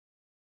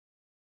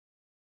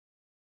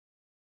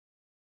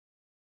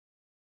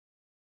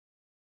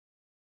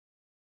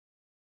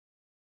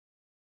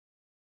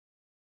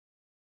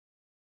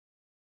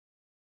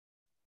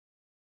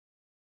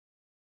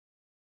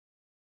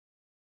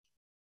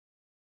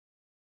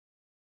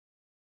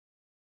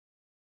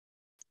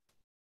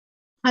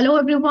Hello,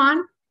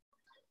 everyone.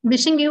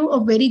 Wishing you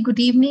a very good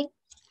evening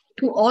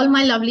to all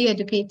my lovely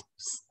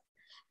educators.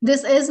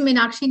 This is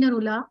Meenakshi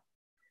Narula,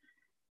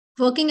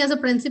 working as a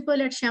principal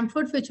at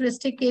Shamford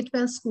Futuristic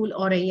K-12 School,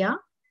 Oraya.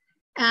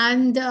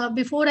 And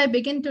before I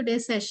begin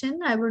today's session,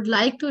 I would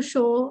like to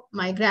show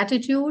my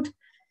gratitude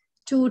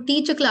to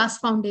Teacher Class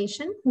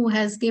Foundation, who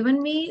has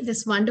given me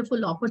this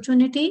wonderful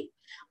opportunity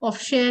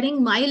of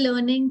sharing my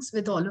learnings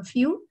with all of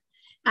you.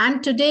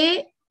 And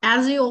today,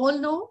 as you all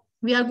know,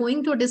 we are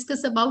going to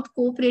discuss about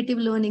cooperative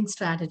learning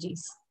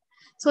strategies.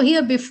 So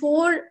here,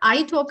 before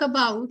I talk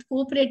about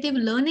cooperative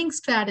learning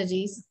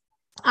strategies,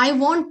 I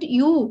want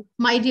you,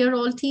 my dear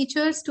all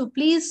teachers, to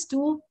please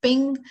do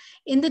ping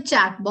in the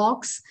chat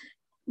box.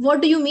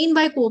 What do you mean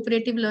by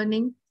cooperative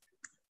learning?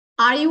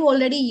 Are you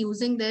already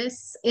using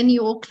this in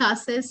your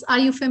classes? Are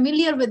you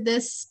familiar with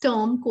this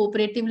term,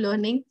 cooperative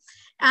learning?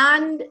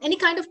 And any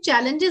kind of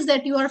challenges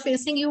that you are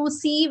facing, you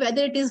see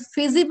whether it is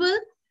feasible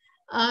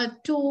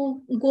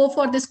to go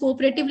for this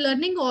cooperative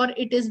learning, or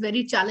it is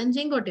very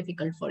challenging or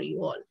difficult for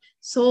you all.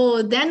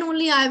 So then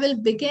only I will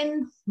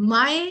begin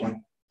my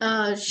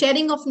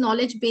sharing of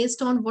knowledge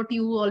based on what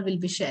you all will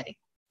be sharing.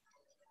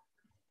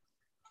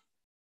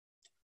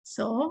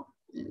 So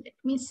let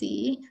me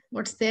see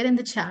what's there in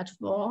the chat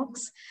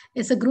box.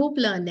 It's a group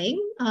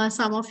learning.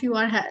 Some of you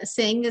are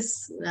saying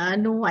is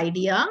no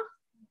idea.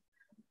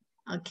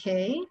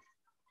 Okay.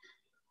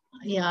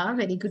 Yeah,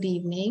 very good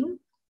evening.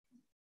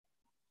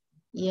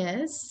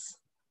 Yes.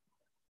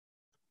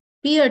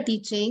 Peer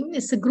teaching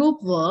is a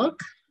group work.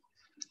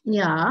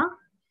 Yeah.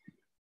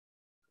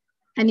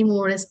 Any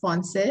more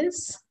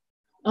responses?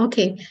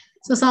 Okay.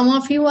 So some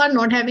of you are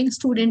not having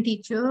student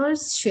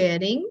teachers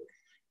sharing.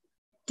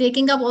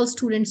 Taking up all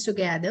students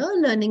together,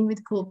 learning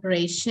with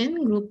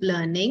cooperation, group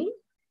learning.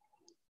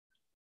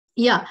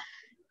 Yeah.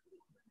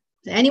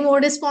 Any more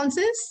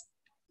responses?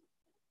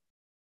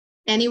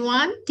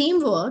 Anyone?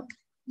 Teamwork?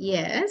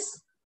 Yes.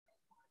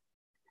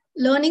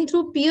 Learning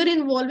through peer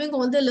involving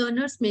all the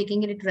learners,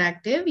 making it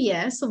interactive.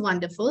 Yes,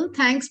 wonderful.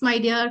 Thanks, my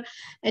dear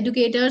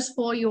educators,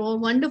 for your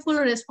wonderful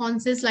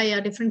responses.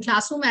 Like different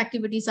classroom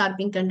activities are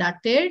being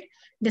conducted,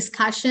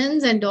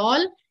 discussions and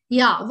all.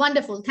 Yeah,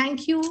 wonderful.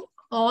 Thank you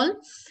all.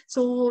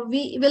 So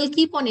we will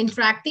keep on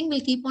interacting.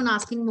 We'll keep on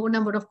asking more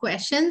number of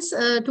questions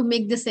to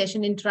make this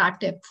session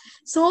interactive.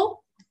 So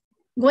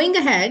going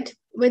ahead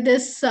with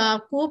this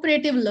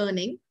cooperative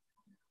learning,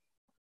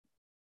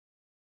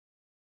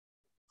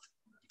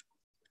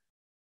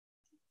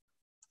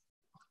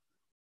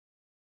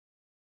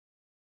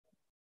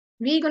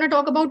 we're going to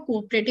talk about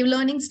cooperative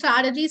learning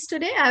strategies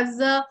today. As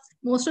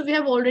most of you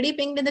have already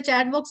pinged in the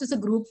chat box, it's a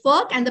group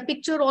work, and the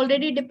picture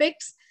already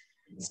depicts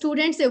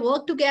students, they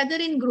work together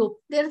in group.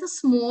 They're the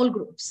small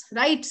groups,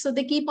 right? So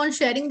they keep on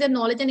sharing their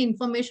knowledge and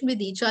information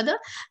with each other.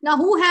 Now,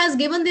 who has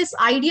given this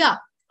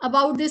idea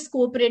about this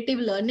cooperative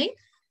learning?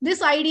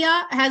 This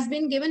idea has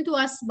been given to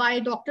us by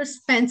Dr.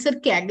 Spencer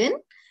Kagan.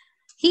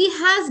 He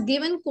has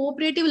given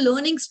cooperative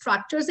learning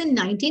structures in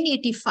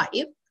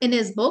 1985 in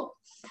his book.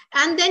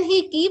 And then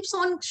he keeps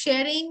on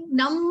sharing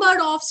number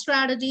of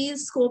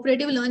strategies,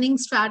 cooperative learning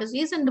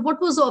strategies, and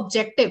what was the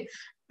objective?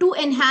 To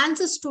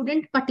enhance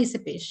student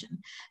participation,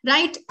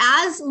 right?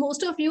 As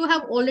most of you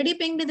have already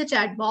pinged in the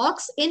chat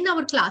box, in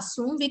our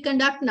classroom, we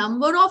conduct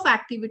number of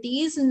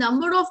activities,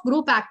 number of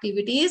group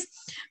activities,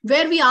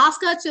 where we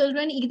ask our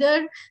children,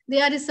 either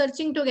they are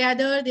researching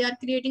together, they are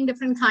creating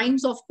different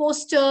kinds of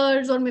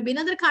posters, or maybe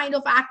another kind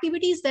of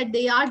activities that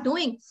they are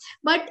doing.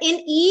 But in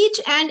each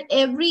and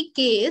every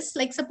case,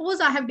 like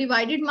suppose I have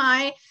divided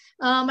my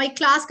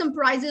class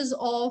comprises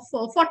of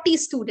 40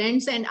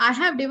 students, and I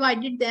have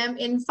divided them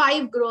in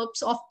 5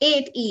 groups of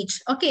 8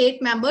 each. Okay,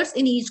 8 members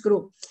in each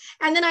group.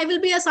 And then I will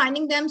be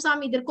assigning them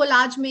some either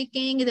collage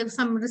making, either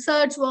some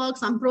research work,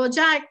 some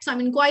project,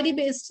 some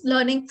inquiry-based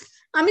learning.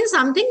 I mean,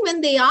 something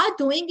when they are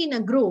doing in a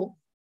group,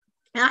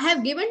 I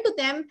have given to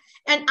them,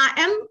 and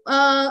I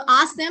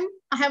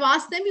have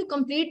asked them, you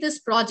complete this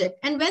project.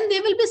 And when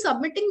they will be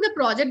submitting the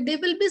project, they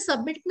will be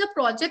submitting the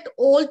project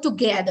all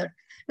together,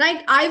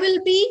 right? I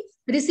will be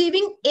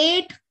receiving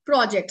 8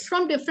 projects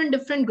from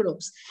different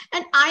groups,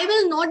 and I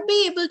will not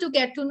be able to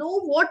get to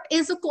know what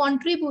is the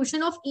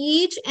contribution of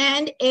each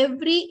and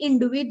every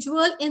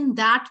individual in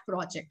that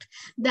project.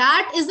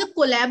 That is a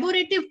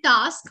collaborative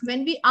task.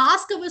 When we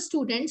ask our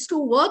students to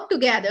work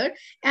together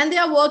and they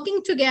are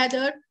working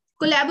together,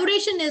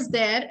 collaboration is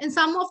there, and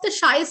some of the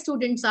shy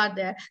students are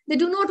there. They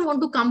do not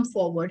want to come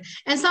forward,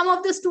 and some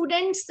of the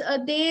students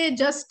they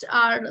just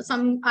are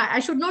I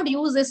should not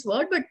use this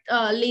word, but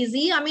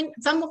lazy. I mean,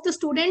 some of the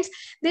students,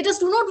 they just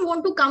do not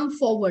want to come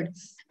forward.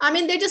 I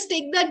mean, they just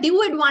take the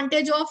due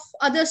advantage of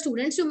other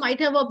students. You might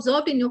have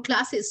observed in your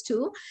classes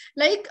too.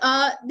 Like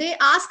they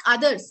ask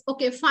others,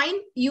 okay, fine,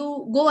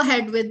 you go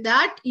ahead with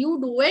that. You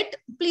do it.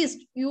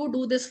 Please, you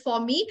do this for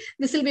me.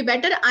 This will be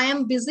better. I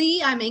am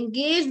busy. I'm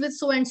engaged with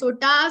so-and-so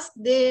task.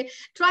 They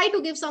try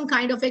to give some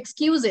kind of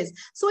excuses.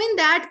 So in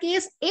that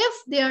case, if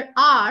there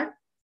are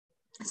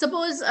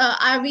suppose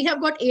we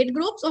have got 8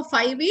 groups of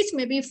 5 each,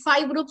 maybe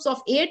 5 groups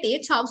of 8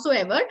 each,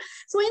 howsoever.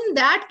 So in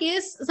that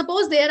case,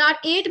 suppose there are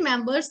 8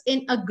 members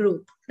in a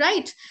group,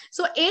 right?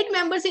 So 8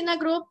 members in a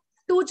group,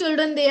 2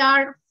 children, they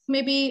are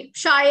maybe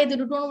shy, they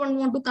don't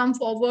want to come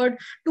forward.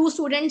 2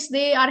 students,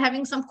 they are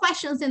having some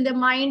questions in their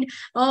mind,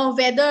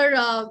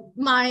 whether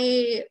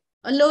my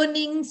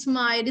learnings,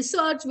 my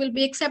research will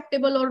be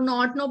acceptable or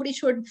not, nobody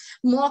should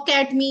mock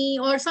at me,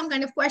 or some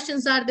kind of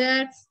questions are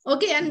there.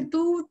 Okay, and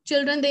 2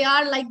 children, they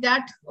are like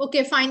that.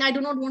 Okay, fine, I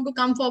do not want to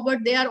come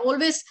forward. They are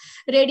always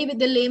ready with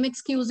the lame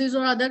excuses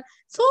or other.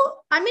 So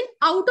I mean,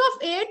 out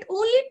of 8,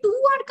 only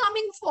 2 are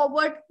coming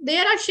forward, they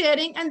are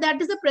sharing, and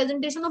that is the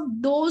presentation of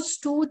those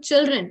 2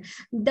 children.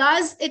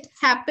 Does it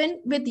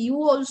happen with you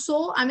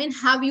also? I mean,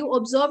 have you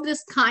observed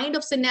this kind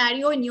of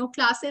scenario in your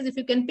classes? If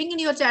you can ping in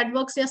your chat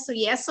box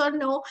yes or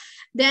no,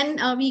 then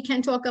we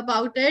can talk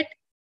about it.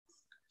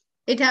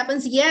 It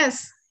happens.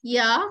 Yes.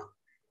 Yeah.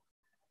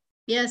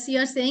 Yes, you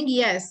are saying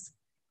yes.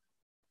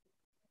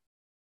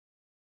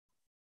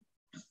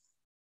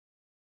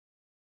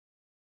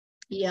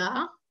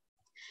 Yeah.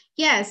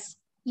 Yes.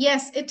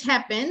 Yes, it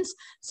happens.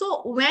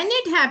 So when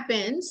it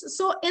happens,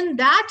 so in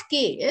that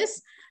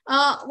case,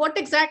 what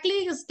exactly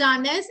is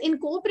done is, in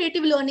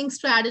cooperative learning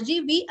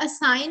strategy, we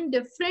assign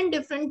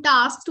different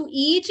tasks to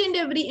each and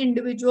every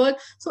individual.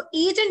 So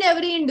each and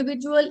every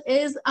individual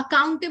is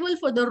accountable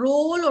for the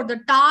role or the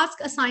task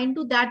assigned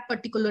to that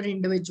particular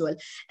individual.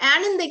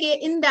 And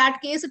in that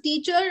case, a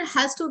teacher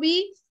has to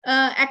be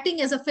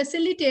acting as a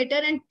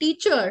facilitator, and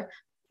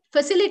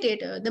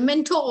facilitator, the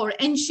mentor,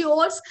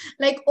 ensures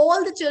like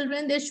all the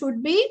children, they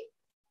should be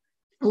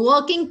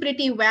working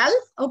pretty well.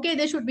 Okay,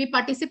 they should be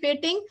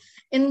participating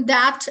in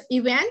that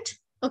event.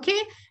 Okay,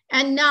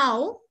 and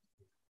now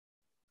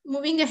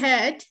moving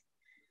ahead,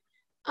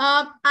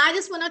 I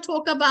just want to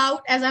talk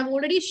about, as I've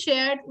already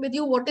shared with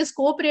you, what is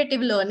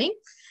cooperative learning.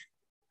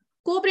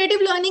 Cooperative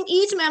learning,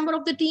 each member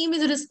of the team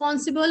is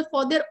responsible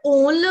for their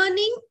own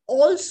learning,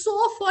 also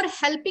for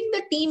helping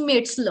the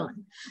teammates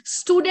learn.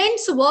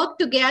 Students work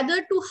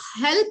together to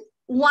help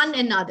one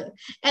another.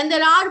 And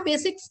there are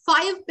basic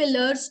 5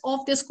 pillars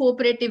of this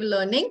cooperative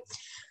learning.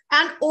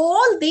 And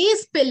all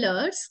these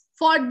pillars,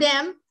 for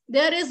them,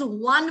 there is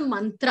one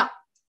mantra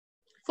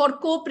for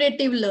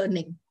cooperative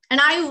learning. And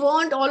I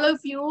want all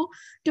of you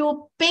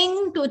to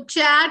ping, to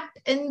chat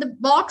in the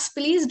box.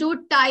 Please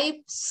do type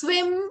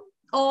swim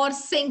or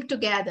sink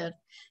together.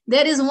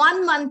 There is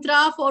one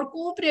mantra for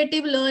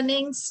cooperative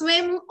learning: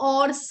 swim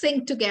or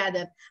sink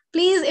together.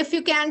 Please, if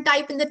you can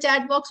type in the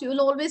chat box, you will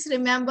always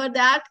remember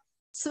that: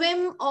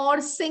 swim or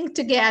sink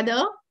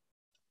together.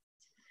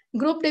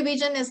 Group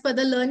division as per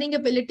the learning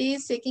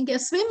abilities, taking care.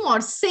 Swim or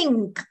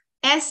sink,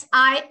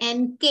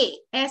 S-I-N-K,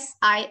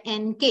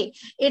 S-I-N-K.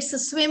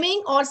 It's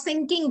swimming or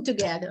sinking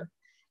together.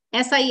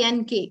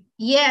 S-I-N-K.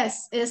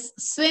 Yes, is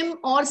swim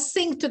or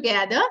sink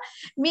together.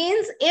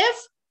 Means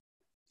if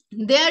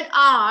there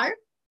are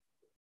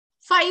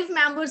 5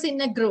 members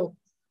in a group,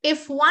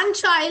 if one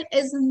child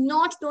is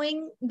not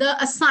doing the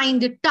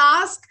assigned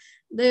task,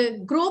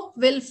 the group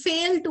will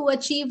fail to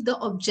achieve the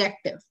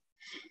objective.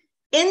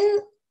 In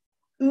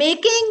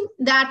making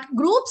that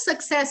group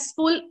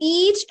successful,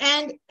 each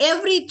and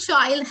every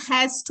child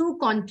has to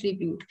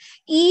contribute.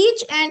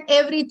 Each and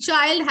every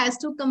child has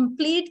to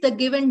complete the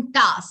given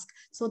task.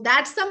 So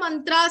that's the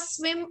mantra: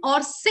 swim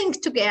or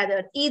sink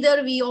together.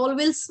 Either we all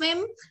will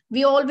swim,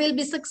 we all will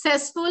be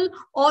successful,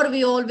 or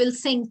we all will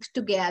sink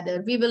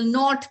together. We will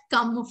not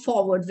come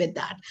forward with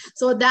that.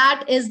 So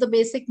that is the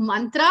basic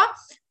mantra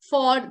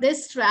for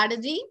this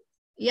strategy.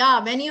 Yeah,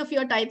 many of you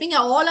are typing.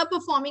 All are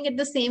performing at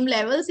the same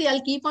level. See,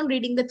 I'll keep on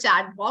reading the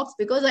chat box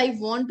because I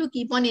want to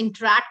keep on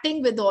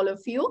interacting with all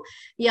of you.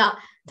 Yeah,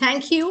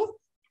 thank you.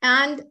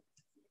 And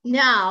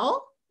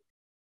now,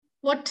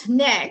 what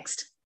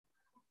next?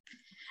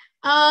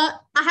 I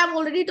have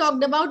already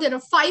talked about, there are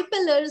 5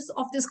 pillars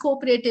of this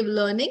cooperative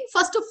learning.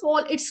 First of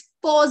all, it's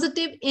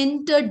positive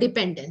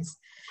interdependence.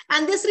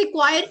 And this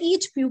requires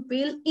each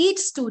pupil, each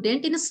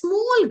student in a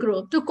small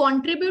group to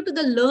contribute to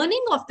the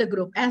learning of the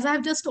group, as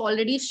I've just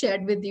already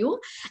shared with you.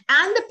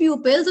 And the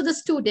pupils or the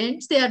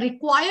students, they are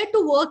required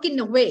to work in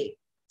a way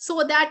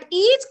so that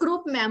each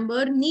group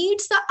member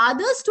needs the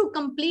others to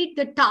complete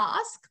the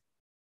task.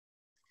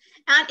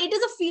 And it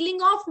is a feeling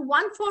of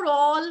one for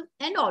all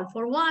and all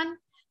for one.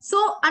 So,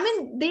 I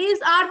mean, these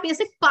are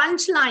basic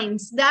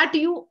punchlines that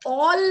you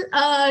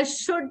all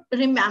should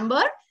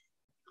remember.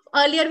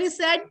 Earlier we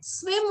said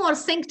swim or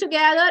sink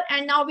together,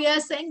 and now we are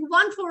saying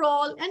one for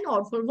all and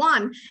all for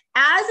one.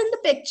 As in the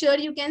picture,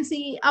 you can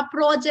see a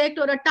project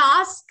or a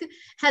task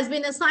has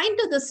been assigned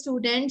to the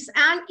students,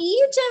 and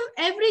each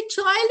and every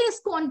child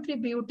is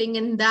contributing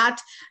in that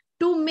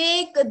to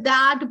make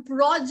that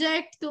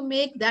project, to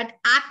make that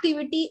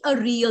activity a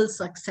real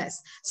success.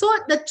 So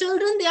the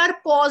children, they are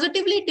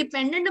positively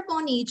dependent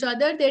upon each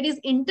other. There is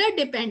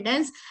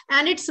interdependence,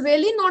 and it's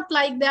really not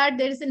like that.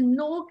 There is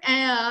no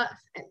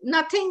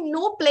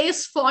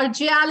place for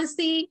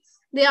jealousy,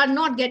 They are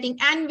not getting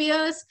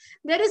envious.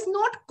 There is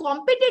not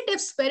competitive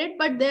spirit,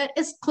 but there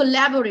is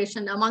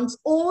collaboration amongst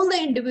all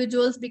the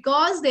individuals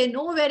because they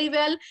know very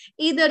well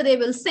either they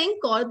will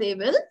sink or they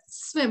will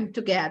swim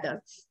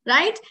together,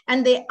 right?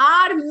 And they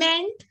are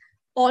meant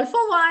all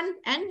for one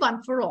and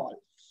one for all,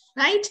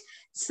 right?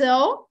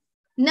 So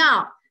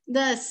now,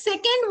 the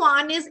second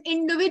one is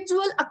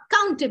individual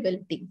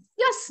accountability.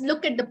 Just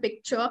look at the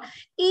picture.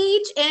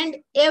 Each and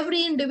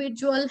every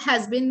individual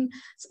has been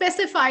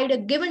specified a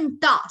given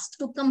task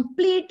to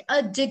complete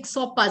a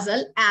jigsaw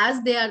puzzle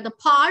as they are the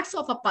parts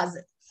of a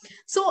puzzle.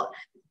 So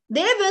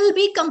they will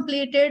be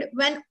completed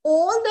when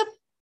all the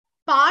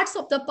parts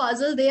of the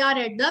puzzle, they are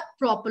at the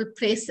proper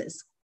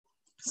places.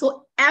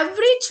 So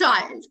every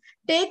child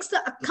takes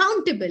the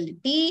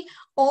accountability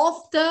of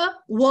the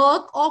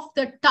work, of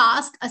the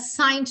task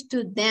assigned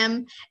to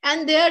them.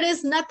 And there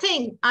is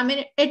nothing, I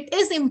mean, it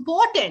is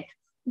important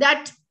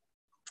that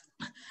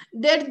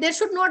there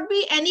should not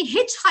be any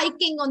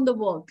hitchhiking on the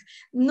work.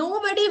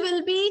 Nobody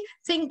will be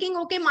thinking,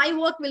 okay, my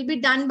work will be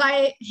done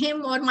by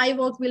him or my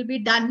work will be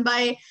done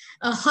by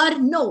her.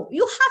 No,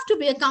 you have to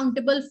be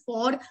accountable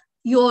for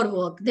your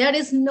work. There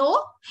is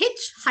no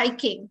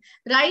hitchhiking,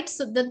 right?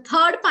 So the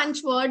third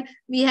punch word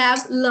we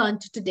have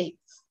learned today.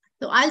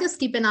 So I'll just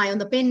keep an eye on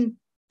the pin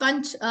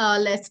punch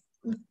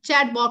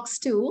chat box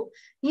too.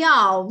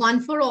 Yeah, one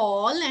for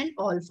all and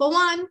all for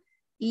one.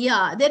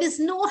 Yeah, there is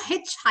no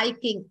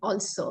hitchhiking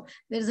also.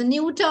 There's a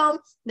new term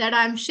that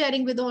I'm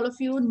sharing with all of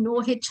you. No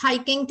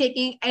hitchhiking,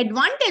 taking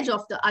advantage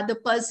of the other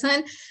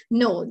person.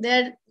 No,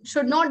 there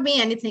should not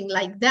be anything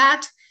like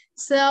that.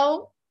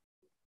 So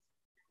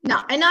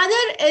now, another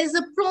is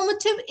a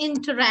promotive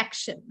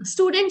interaction.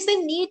 Students, they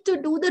need to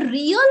do the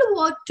real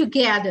work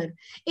together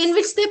in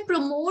which they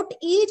promote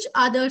each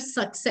other's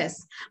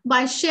success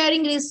by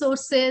sharing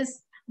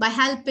resources, by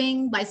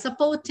helping, by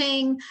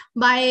supporting,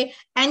 by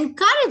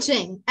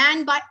encouraging,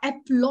 and by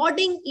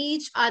applauding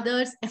each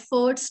other's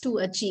efforts to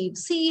achieve.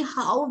 See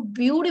how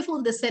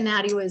beautiful this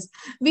scenario is.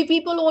 We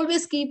people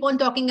always keep on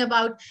talking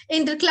about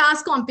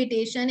inter-class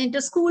competition,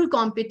 inter-school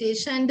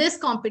competition, this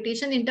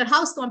competition,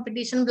 inter-house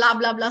competition, blah,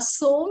 blah, blah,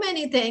 so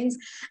many things.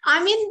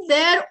 I mean,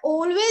 they're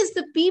always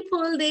the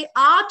people, they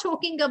are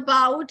talking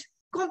about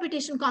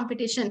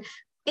competition.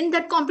 In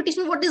that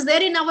competition, what is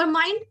there in our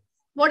mind?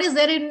 What is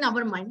there in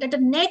our mind? That the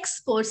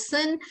next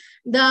person,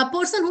 the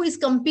person who is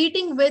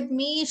competing with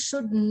me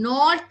should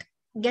not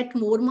get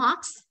more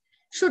marks,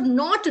 should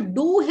not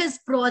do his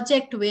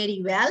project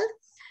very well.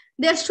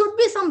 There should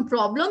be some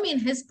problem in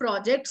his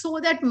project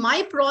so that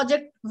my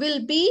project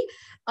will be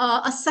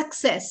a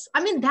success.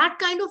 I mean, that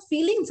kind of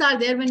feelings are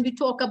there when we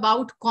talk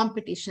about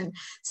competition.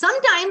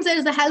 Sometimes there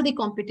is a healthy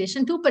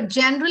competition too, but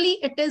generally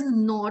it is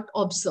not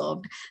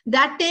observed.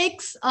 That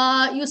takes,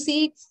 you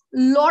see,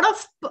 lot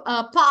of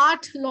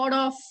lot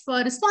of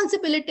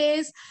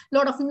responsibilities,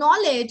 lot of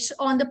knowledge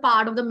on the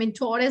part of the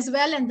mentor as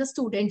well and the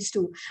students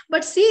too.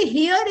 But see,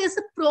 here is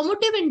a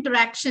promotive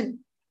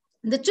interaction.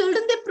 The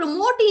children, they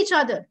promote each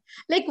other.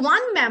 Like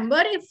one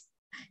member, if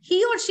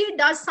he or she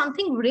does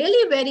something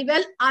really very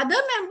well, other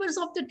members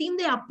of the team,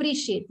 they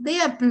appreciate, they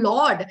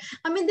applaud.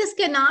 I mean, this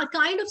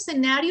kind of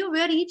scenario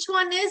where each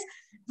one is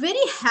very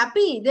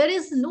happy. There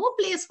is no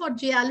place for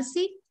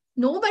jealousy.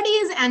 Nobody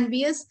is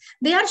envious.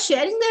 They are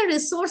sharing their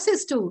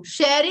resources too.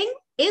 Sharing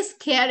is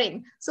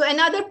caring. So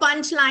another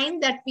punchline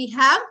that we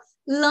have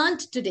learned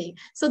today.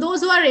 So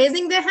those who are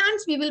raising their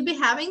hands, we will be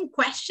having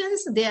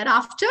questions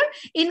thereafter.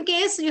 In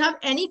case you have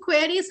any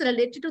queries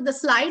related to the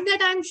slide that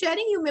I'm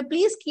sharing, you may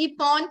please keep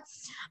on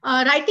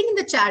writing in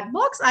the chat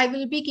box. I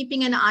will be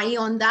keeping an eye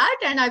on that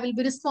and I will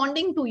be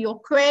responding to your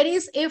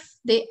queries if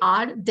they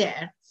are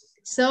there.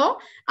 So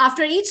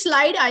after each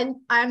slide,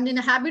 I'm in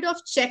a habit of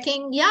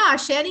checking, yeah,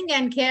 sharing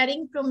and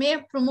caring,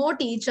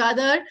 promote each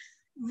other.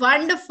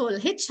 Wonderful.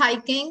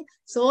 Hitchhiking.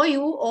 So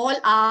you all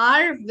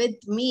are with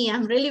me.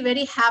 I'm really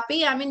very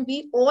happy. I mean,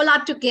 we all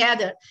are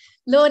together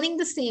learning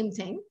the same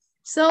thing.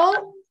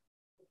 So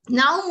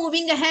now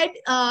moving ahead,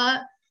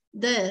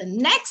 the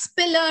next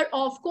pillar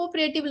of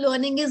cooperative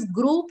learning is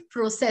group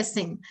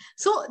processing.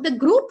 So the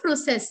group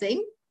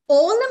processing,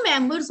 all the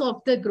members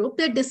of the group,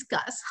 they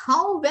discuss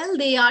how well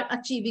they are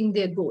achieving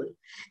their goal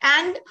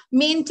and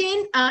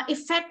maintain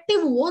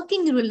effective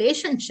working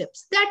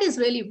relationships. That is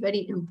really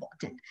very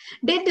important.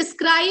 They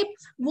describe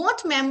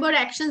what member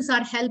actions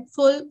are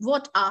helpful,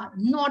 what are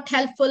not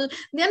helpful.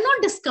 They are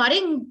not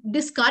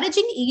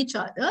discouraging each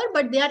other,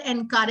 but they are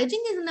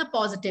encouraging it in a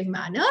positive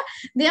manner.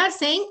 They are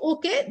saying,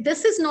 okay,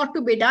 this is not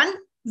to be done.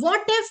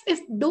 What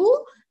if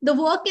do the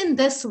work in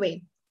this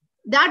way?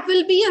 That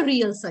will be a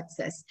real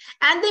success.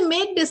 And they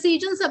make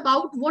decisions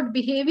about what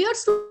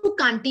behaviors to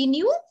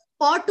continue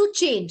or to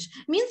change.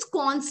 Means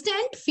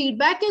constant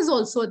feedback is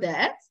also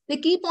there. They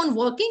keep on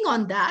working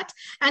on that.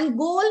 And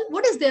goal,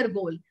 what is their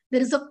goal?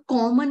 There is a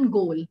common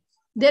goal.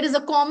 There is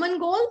a common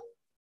goal.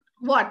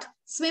 What?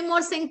 Swim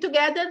or sink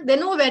together? They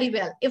know very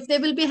well. If they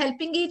will be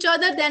helping each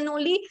other, then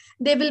only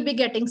they will be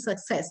getting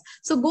success.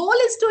 So goal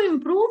is to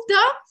improve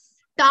the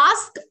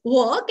task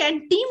work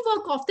and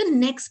teamwork of the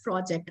next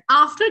project.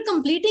 After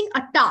completing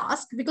a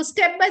task, because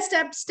step by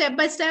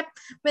step,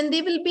 when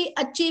they will be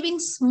achieving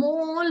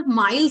small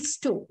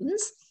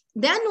milestones,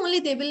 then only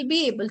they will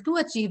be able to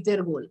achieve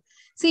their goal.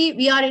 See,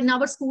 we are in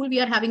our school, we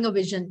are having a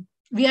vision,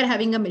 we are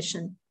having a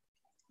mission.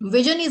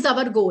 Vision is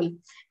our goal,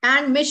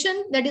 and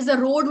mission, that is a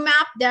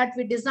roadmap that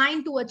we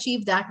design to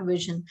achieve that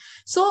vision.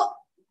 So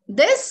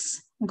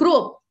this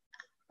group,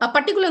 a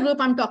particular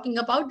group I'm talking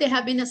about, they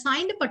have been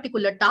assigned a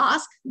particular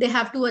task, they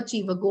have to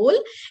achieve a goal,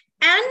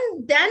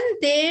 and then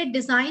they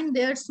design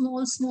their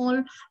small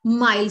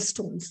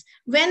milestones.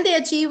 When they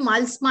achieve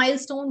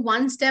milestone,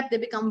 one step, they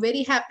become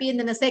very happy, and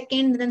then a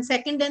second,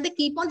 then they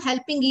keep on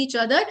helping each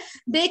other.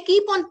 They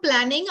keep on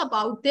planning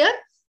about their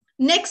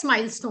next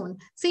milestone.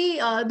 See,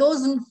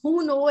 those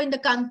who know in the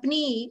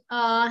company,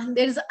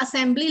 there is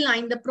assembly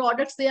line, the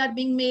products, they are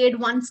being made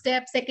one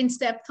step, second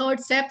step, third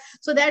step.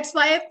 So that's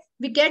why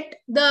we get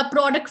the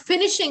product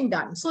finishing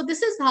done. So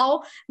this is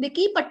how they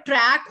keep a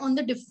track on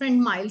the different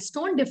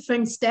milestone,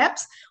 different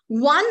steps.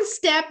 One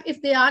step,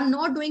 if they are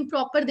not doing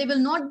proper, they will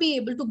not be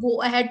able to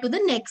go ahead to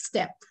the next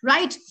step,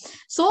 right?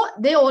 So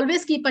they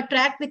always keep a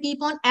track, they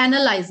keep on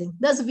analyzing.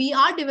 Thus, we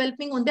are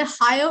developing on the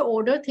higher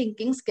order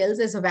thinking skills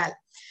as well.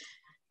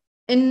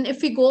 And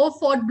if we go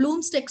for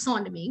Bloom's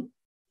taxonomy,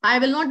 I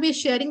will not be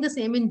sharing the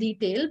same in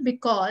detail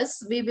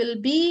because we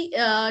will be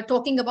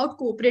talking about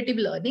cooperative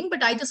learning,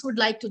 but I just would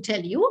like to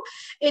tell you,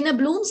 in a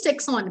Bloom's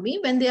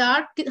taxonomy, when they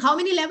are, how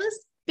many levels?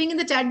 Ping in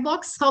the chat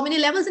box, how many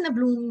levels in a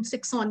Bloom's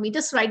taxonomy?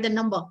 Just write the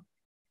number.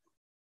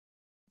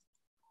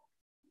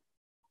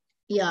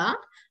 Yeah,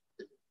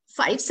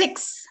 5,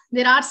 6.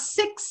 There are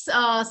 6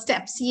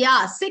 steps.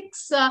 Yeah,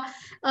 6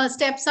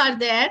 steps are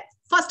there.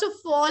 First of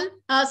all,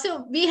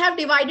 so we have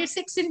divided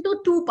 6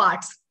 into 2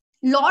 parts,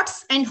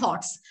 lots and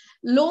hots.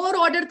 Lower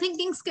order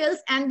thinking skills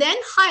and then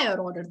higher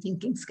order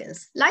thinking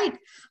skills, right?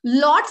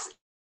 Lots.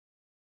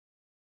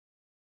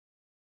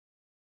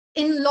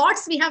 In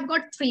lots, we have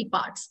got 3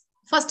 parts.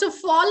 First of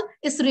all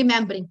is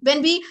remembering.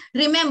 When we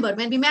remember,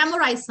 when we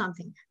memorize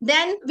something,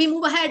 then we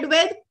move ahead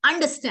with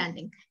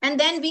understanding, and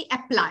then we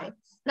apply.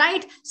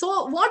 Right?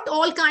 So what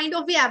all kind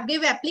of, we have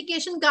give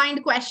application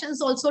kind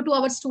questions also to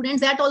our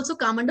students, that also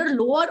come under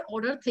lower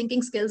order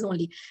thinking skills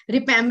only.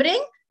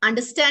 Remembering,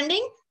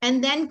 understanding,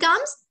 and then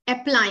comes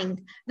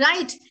applying,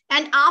 right?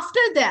 And after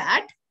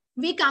that,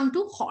 we come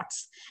to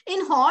HOTS.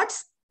 In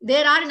HOTS,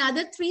 there are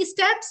another 3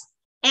 steps: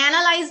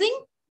 analyzing,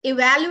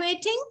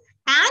 evaluating,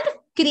 and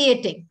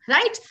creating,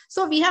 right?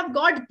 So we have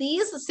got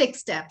these 6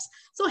 steps.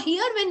 So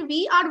here, when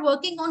we are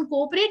working on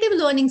cooperative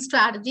learning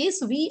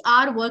strategies, we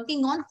are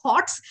working on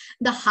HOTS,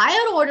 the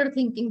higher order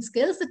thinking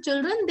skills. The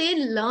children, they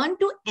learn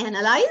to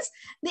analyze,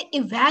 they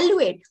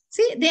evaluate.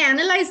 See, they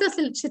analyze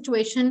the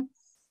situation,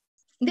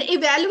 they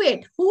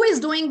evaluate who is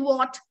doing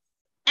what,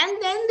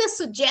 and then they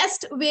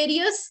suggest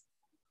various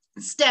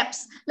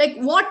steps, like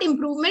what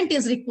improvement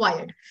is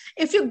required.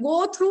 If you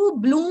go through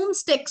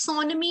Bloom's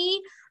taxonomy,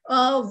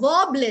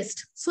 verb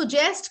list,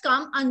 suggest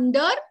come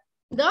under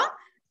the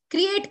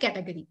create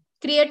category.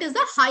 Create is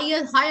the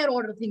higher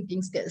order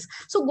thinking skills.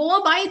 So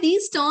go by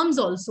these terms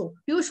also.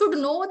 You should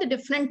know the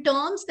different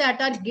terms that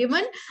are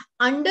given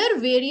under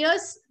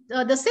various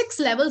the 6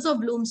 levels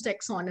of Bloom's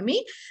taxonomy.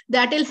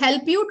 That will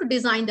help you to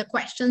design the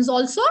questions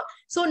also.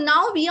 So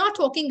now we are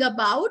talking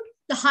about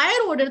the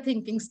higher order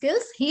thinking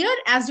skills. Here,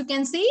 as you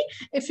can see,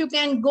 if you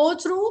can go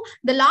through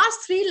the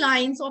last 3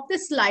 lines of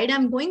this slide,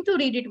 I'm going to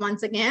read it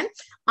once again.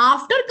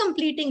 After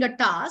completing a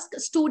task,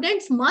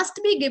 students must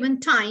be given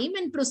time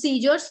and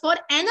procedures for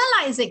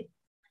analyzing.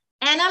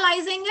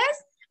 Analyzing is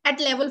at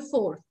level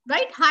 4,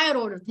 right? Higher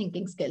order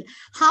thinking skill.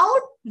 How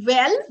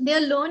well their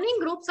learning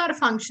groups are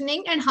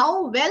functioning and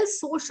how well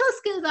social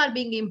skills are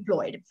being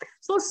employed.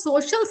 So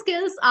social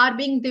skills are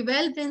being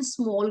developed in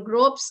small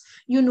groups.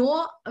 You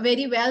know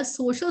very well,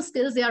 social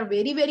skills, they are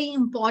very, very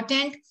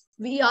important.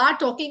 We are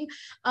talking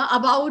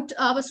about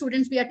our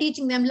students. We are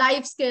teaching them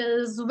life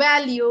skills,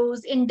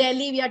 values. In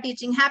Delhi, we are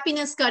teaching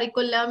happiness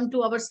curriculum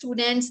to our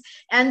students.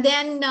 And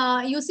then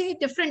you see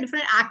different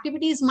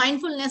activities,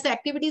 mindfulness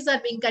activities are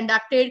being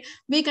conducted.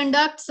 We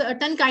conduct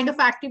certain kind of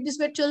activities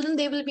where children,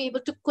 they will be able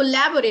to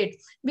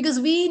collaborate, because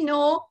we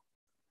know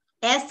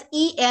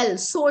SEL,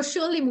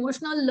 social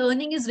emotional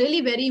learning, is really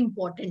very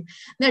important.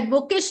 That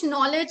bookish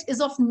knowledge is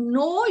of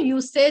no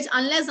usage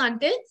unless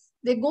until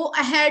they go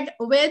ahead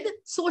with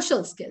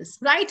social skills,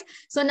 right?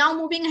 So now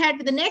moving ahead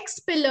with the next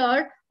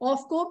pillar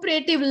of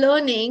cooperative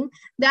learning,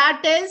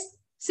 that is,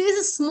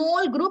 see,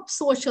 small group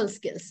social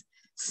skills.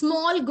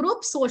 Small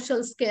group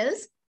social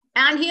skills.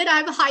 And here I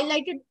have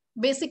highlighted,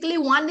 basically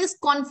one is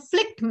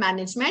conflict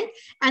management,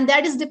 and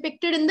that is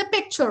depicted in the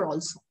picture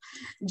also.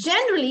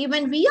 Generally,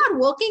 when we are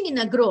working in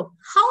a group,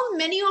 how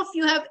many of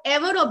you have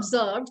ever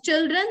observed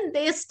children,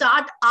 they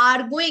start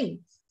arguing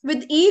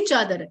with each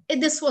other?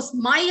 This was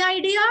my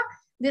idea,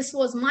 This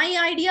was my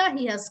idea.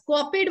 He has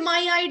copied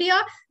my idea.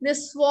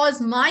 This was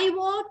my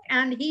work.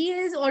 And he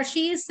is or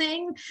she is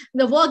saying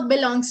the work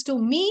belongs to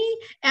me.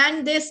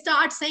 And they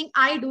start saying,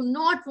 I do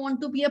not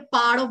want to be a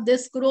part of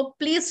this group.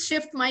 Please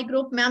shift my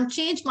group, ma'am,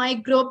 change my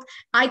group.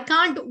 I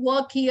can't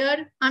work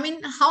here. I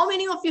mean, how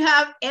many of you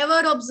have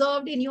ever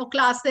observed in your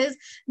classes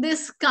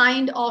this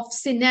kind of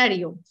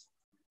scenario?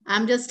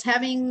 I'm just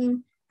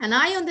having an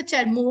eye on the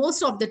chat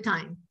most of the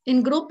time.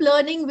 In group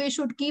learning, we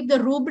should keep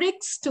the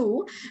rubrics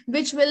too,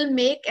 which will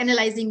make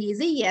analyzing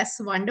easy.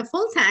 Yes,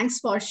 wonderful. Thanks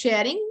for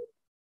sharing.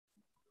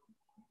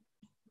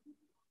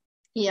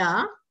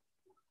 Yeah.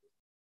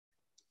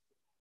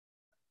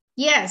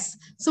 Yes.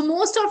 So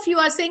most of you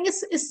are saying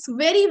it's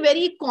very,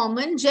 very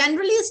common.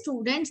 Generally,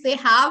 students, they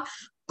have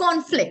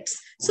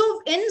conflicts.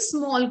 So in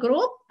small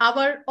group,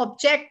 our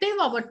objective,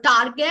 our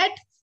target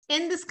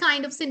in this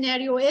kind of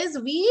scenario is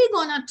we're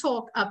gonna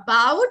talk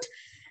about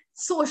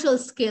social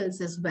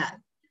skills as well.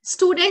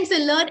 Students,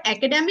 they learn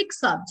academic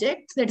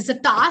subjects, that is a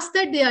task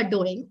that they are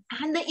doing,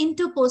 and the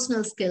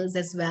interpersonal skills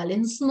as well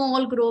in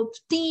small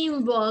groups,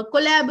 teamwork,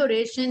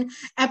 collaboration,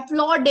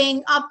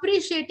 applauding,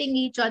 appreciating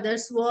each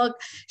other's work,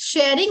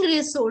 sharing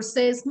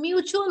resources,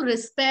 mutual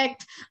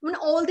respect. I mean,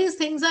 all these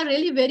things are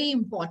really very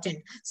important.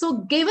 So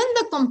given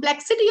the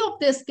complexity of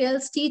these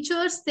skills,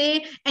 teachers,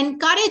 they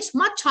encourage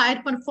much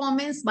higher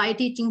performance by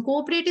teaching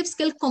cooperative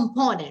skill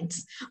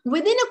components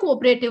within a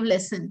cooperative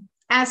lesson.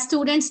 As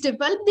students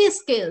develop these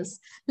skills,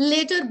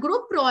 later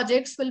group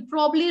projects will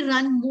probably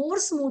run more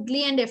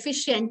smoothly and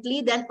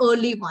efficiently than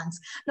early ones.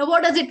 Now,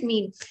 what does it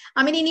mean?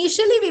 I mean,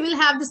 initially we will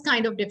have this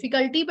kind of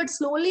difficulty, but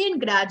slowly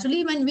and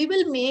gradually, when we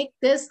will make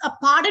this a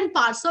part and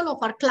parcel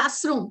of our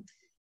classroom,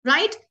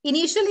 right?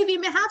 Initially, we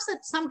may have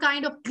some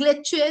kind of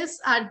glitches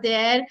are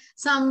there,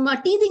 some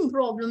teething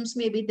problems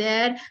may be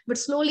there, but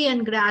slowly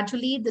and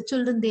gradually, the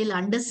children, they'll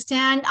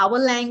understand our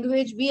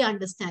language, we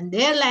understand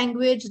their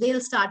language, they'll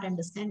start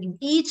understanding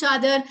each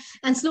other,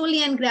 and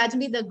slowly and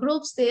gradually, the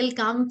groups, they'll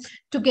come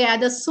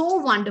together so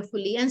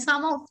wonderfully. And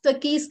some of the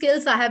key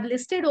skills I have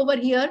listed over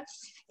here,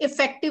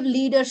 effective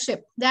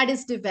leadership that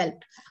is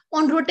developed.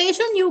 On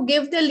rotation, you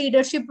give the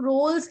leadership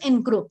roles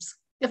in groups.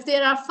 If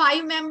there are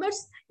 5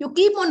 members, you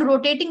keep on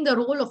rotating the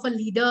role of a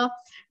leader.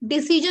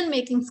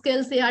 Decision-making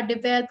skills, they are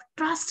developed.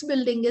 Trust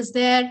building is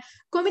there.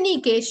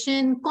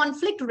 Communication,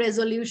 conflict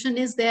resolution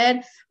is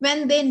there.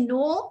 When they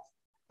know,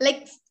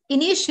 like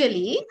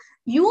initially,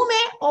 you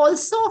may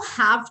also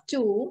have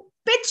to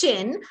pitch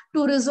in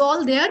to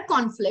resolve their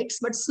conflicts,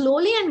 but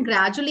slowly and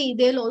gradually,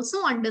 they'll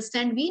also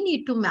understand we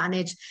need to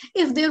manage.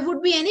 If there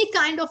would be any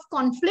kind of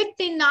conflict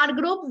in our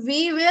group,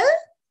 we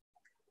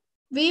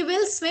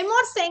will swim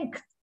or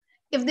sink.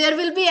 If there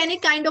will be any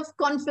kind of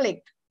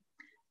conflict,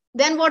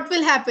 then what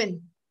will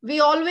happen? We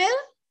all will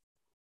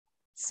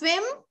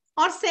swim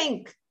or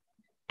sink.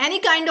 Any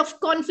kind of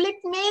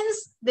conflict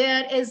means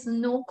there is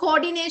no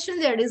coordination,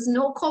 there is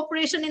no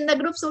cooperation in the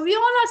group. So we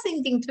all are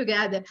sinking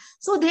together.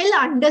 So they'll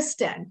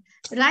understand,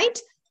 right?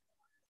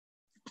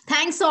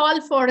 Thanks all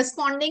for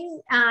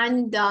responding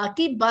and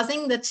keep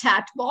buzzing the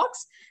chat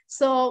box.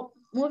 So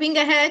moving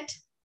ahead.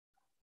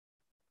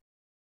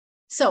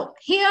 So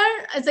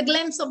here is a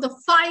glimpse of the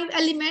 5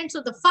 elements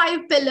or the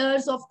 5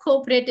 pillars of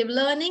cooperative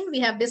learning. We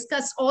have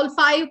discussed all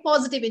 5: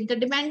 positive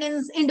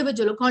interdependence,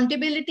 individual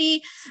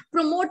accountability,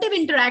 promotive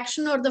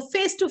interaction or the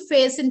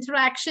face-to-face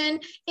interaction,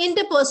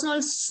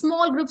 interpersonal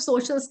small group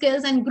social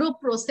skills, and group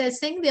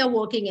processing. They are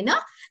working in a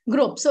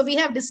group. So we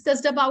have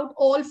discussed about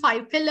all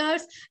 5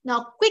 pillars.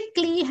 Now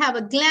quickly have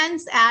a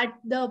glance at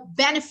the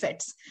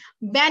benefits.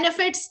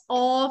 Benefits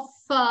of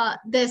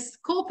this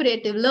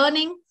cooperative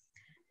learning.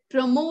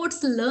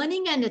 Promotes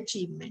learning and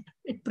achievement.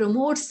 It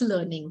promotes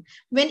learning.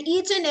 When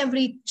each and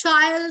every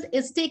child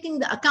is taking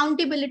the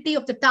accountability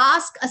of the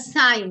task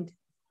assigned,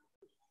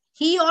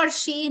 he or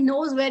she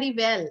knows very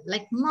well,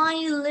 like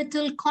my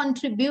little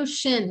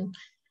contribution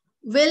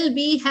will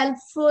be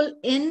helpful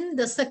in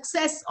the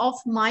success of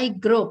my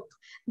group.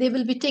 They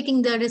will be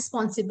taking the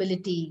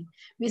responsibility.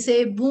 We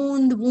say,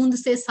 boond boond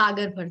se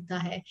sagar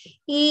bharta hai.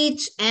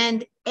 Each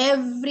and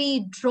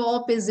every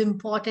drop is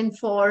important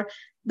for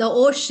the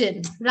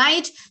ocean,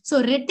 right?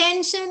 So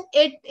retention,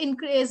 it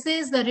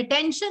increases the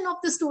retention of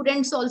the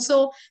students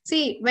also.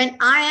 See, when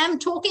I am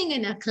talking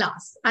in a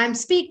class, I am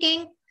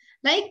speaking,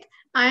 like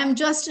I am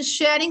just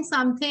sharing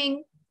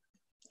something,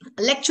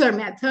 lecture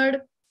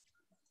method,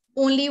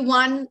 only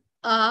one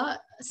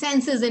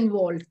sense is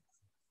involved.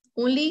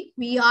 Only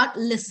we are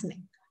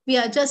listening. We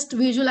are just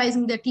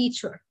visualizing the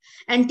teacher.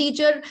 And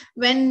teacher,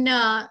 when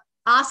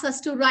asks us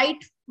to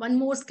write, one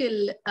more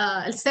skill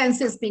sense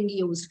is being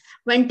used.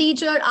 When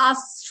teacher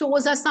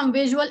shows us some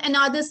visual,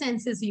 another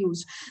sense is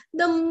used.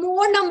 The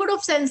more number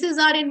of senses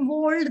are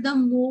involved, the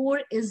more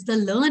is the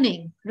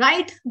learning,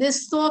 right?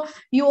 This, so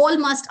you all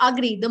must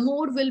agree, the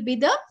more will be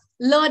the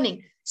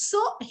learning. So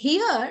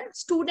here,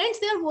 students,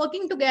 they are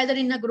working together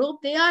in a group.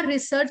 They are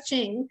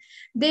researching.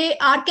 They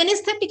are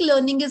kinesthetic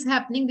learning is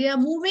happening. They are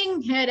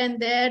moving here and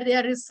there. They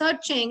are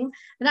researching,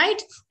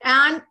 right?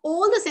 And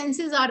all the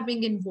senses are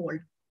being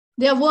involved.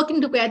 They are working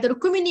together,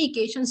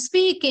 communication,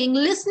 speaking,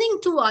 listening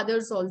to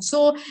others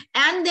also,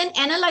 and then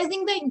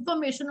analyzing the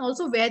information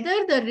also,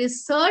 whether the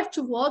research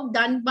work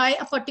done by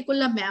a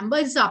particular member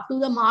is up to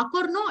the mark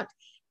or not.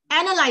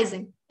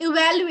 Analyzing,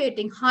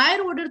 evaluating,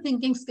 higher order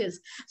thinking skills.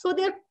 So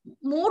their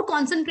more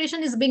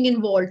concentration is being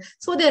involved.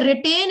 So they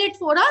retain it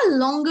for a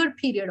longer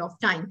period of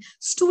time.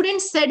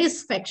 Student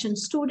satisfaction.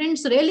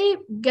 Students really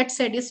get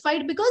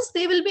satisfied because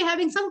they will be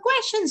having some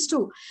questions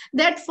too.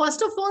 That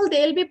first of all,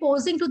 they'll be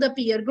posing to the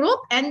peer group,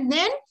 and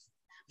then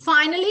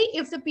finally,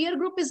 if the peer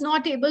group is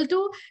not able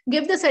to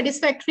give the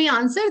satisfactory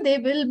answer, they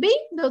will be,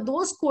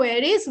 those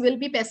queries will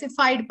be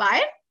pacified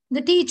by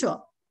the teacher.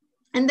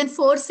 And then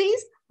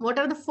 4Cs. What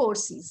are the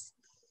 4Cs?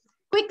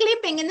 Quickly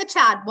ping in the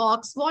chat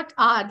box. What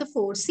are the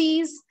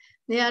 4Cs?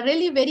 They are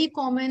really very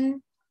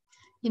common.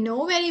 You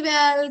know very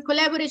well.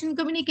 Collaboration,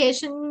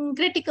 communication,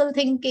 critical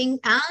thinking,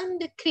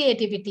 and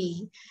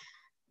creativity.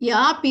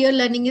 Yeah, peer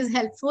learning is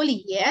helpful.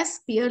 Yes,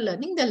 peer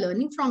learning, they're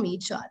learning from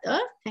each other.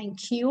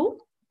 Thank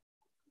you.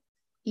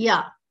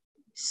 Yeah.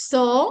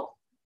 So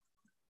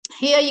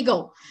here you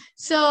go.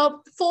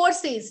 So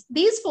 4Cs.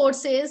 These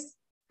 4Cs,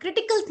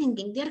 critical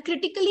thinking, they are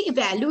critically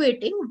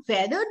evaluating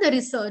whether the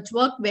research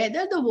work,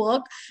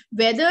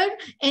 whether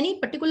any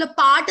particular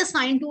part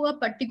assigned to a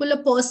particular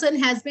person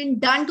has been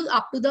done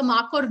up to the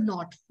mark or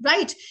not,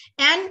 right?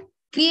 And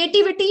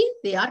creativity,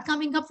 they are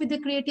coming up with the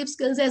creative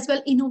skills as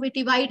well,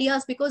 innovative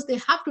ideas, because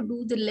they have to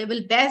do the level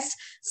best,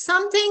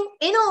 something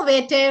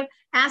innovative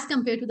as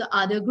compared to the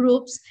other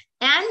groups.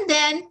 And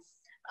then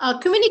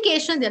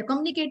communication, they're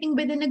communicating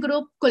within a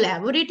group,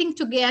 collaborating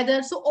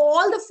together. So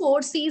all the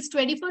 4Cs,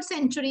 21st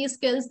century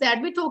skills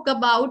that we talk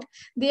about,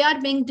 they are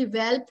being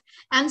developed,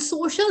 and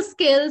social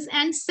skills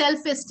and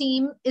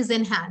self-esteem is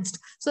enhanced.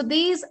 So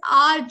these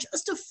are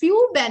just a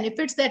few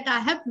benefits that I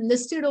have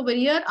listed over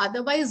here.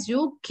 Otherwise,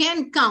 you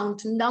can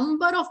count.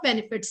 Number of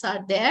benefits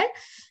are there,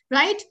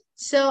 right?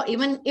 So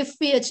even if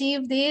we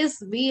achieve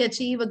this, we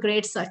achieve a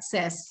great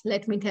success,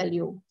 let me tell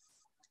you.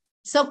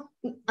 So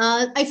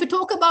if we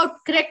talk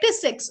about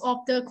characteristics of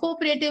the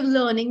cooperative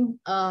learning,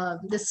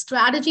 the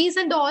strategies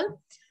and all,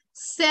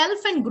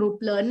 self and group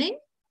learning,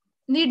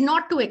 need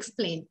not to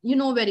explain. You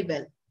know very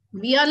well.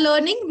 We are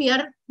learning, we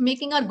are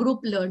making our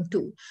group learn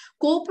too.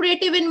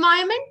 Cooperative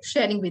environment,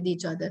 sharing with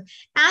each other.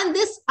 And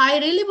this, I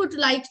really would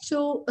like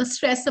to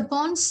stress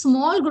upon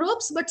small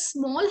groups, but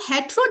small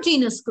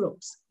heterogeneous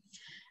groups.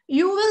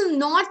 You will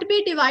not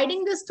be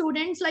dividing the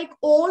students like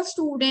all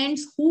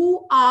students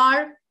who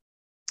are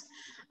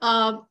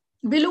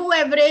below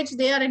average,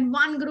 they are in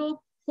one group,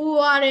 who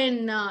are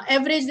in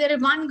average, they're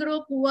in one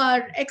group, who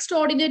are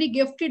extraordinary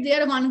gifted, they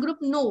are one group.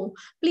 No,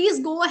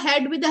 please go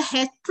ahead with a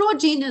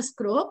heterogeneous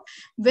group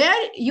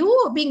where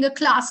you being a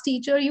class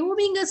teacher, you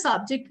being a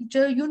subject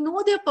teacher, you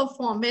know their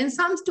performance.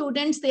 Some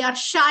students, they are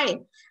shy.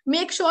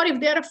 Make sure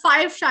if there are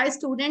 5 shy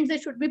students, they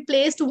should be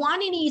placed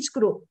one in each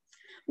group.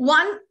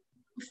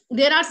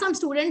 There are some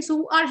students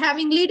who are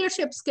having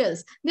leadership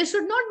skills. They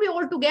should not be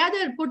all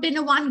together put in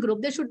a one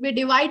group. They should be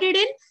divided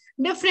in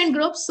different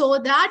groups so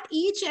that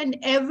each and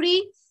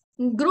every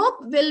group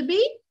will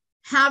be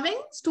having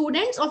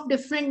students of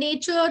different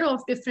nature,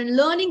 of different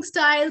learning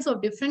styles,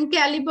 of different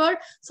caliber.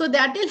 So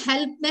that will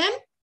help them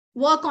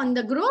work on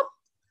the group,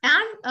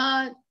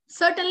 and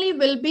certainly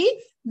will be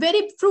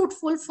very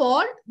fruitful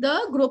for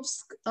the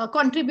group's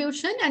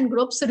contribution and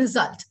group's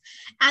result.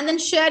 And then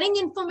sharing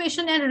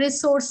information and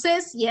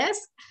resources.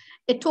 Yes,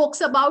 it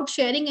talks about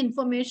sharing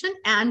information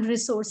and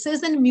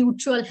resources and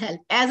mutual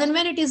help. As and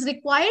when it is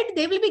required,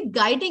 they will be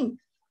guiding.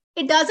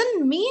 It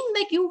doesn't mean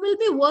like you will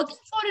be working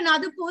for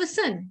another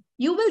person.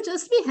 You will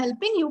just be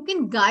helping. You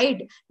can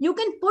guide. You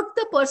can put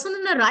the person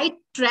on the right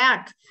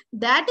track.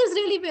 That is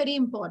really very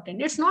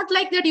important. It's not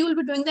like that you will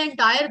be doing the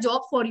entire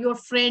job for your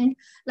friend.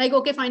 Like,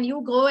 okay, fine,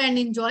 you go and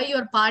enjoy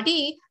your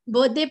party,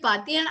 birthday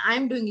party, and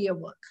I'm doing your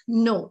work.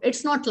 No,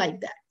 it's not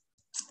like that.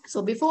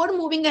 So before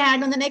moving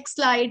ahead on the next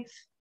slide,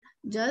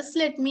 just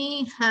let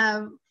me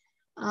have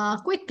a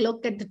quick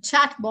look at the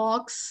chat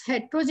box.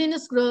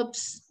 Heterogeneous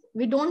groups.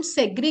 We don't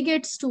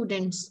segregate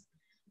students.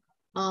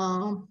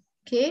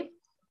 Okay.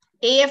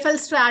 AFL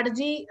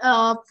strategy.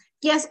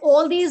 Yes,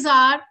 all these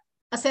are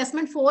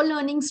assessment for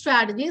learning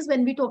strategies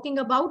when we're talking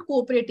about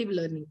cooperative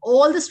learning.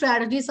 All the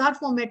strategies are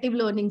formative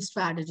learning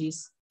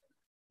strategies.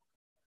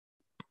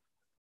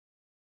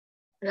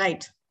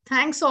 Right.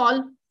 Thanks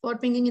all for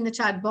pinging in the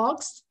chat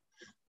box.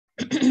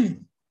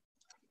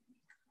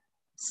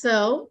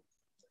 So,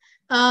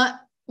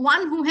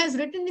 one who has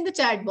written in the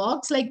chat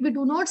box, like, we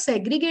do not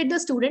segregate the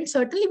students.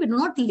 Certainly, we do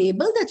not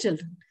label the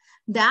children.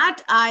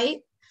 That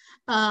I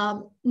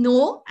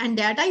know and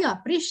that I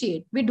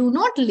appreciate. We do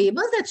not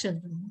label the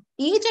children.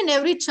 Each and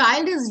every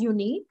child is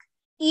unique.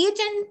 Each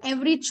and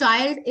every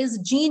child is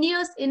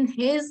genius in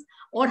his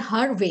or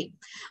her way.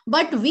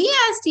 But we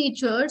as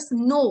teachers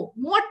know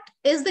what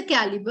is the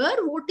caliber,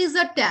 what is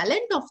the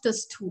talent of the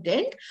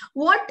student,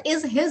 what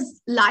is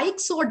his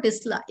likes or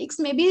dislikes.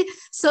 Maybe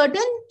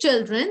certain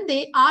children,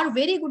 they are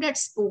very good at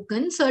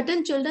spoken,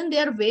 certain children, they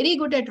are very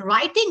good at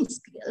writing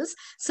skills,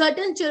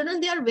 certain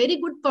children, they are very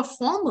good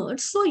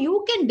performers. So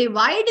you can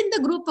divide in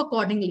the group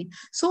accordingly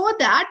so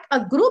that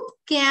a group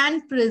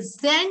can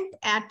present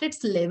at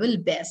its level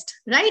best,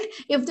 right?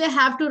 If they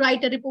have to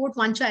write a report,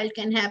 one child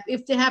can help.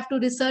 If they have to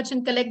research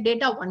and collect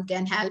data, one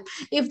can help.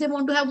 If they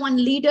want to have one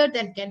leader,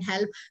 then can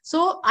help.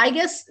 So I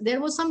guess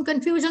there was some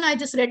confusion I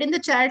just read in the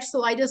chat,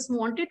 so I just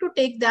wanted to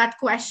take that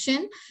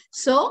question.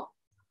 So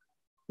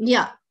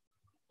yeah,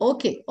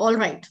 okay, all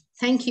right,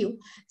 thank you.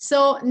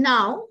 So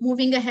now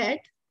moving ahead,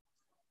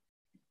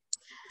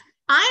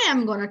 I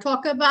am going to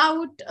talk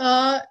about,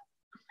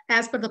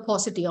 as per the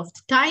paucity of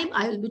the time,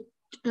 I will be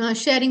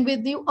sharing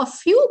with you a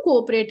few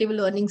cooperative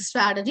learning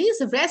strategies.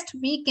 The rest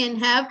we can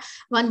have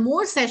one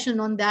more session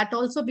on that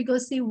also,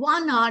 because see,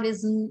 1 hour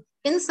is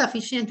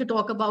insufficient to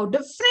talk about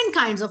different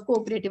kinds of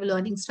cooperative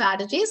learning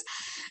strategies.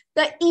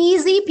 The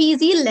easy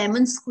peasy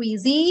lemon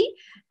squeezy,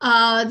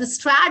 the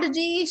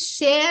strategy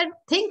share,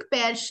 think,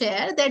 pair,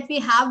 share that we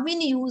have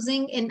been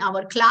using in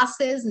our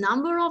classes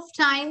number of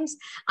times.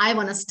 I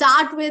want to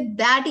start with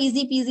that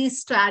easy peasy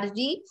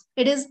strategy.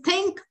 It is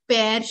think,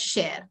 pair,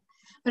 share,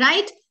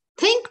 right?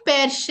 Think,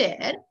 pair,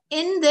 share.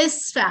 In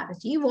this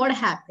strategy, what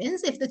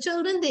happens if the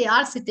children, they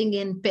are sitting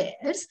in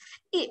pairs,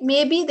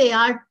 maybe they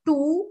are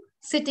 2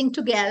 sitting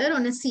together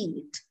on a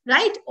seat,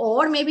 right?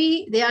 Or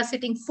maybe they are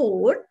sitting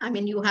 4. I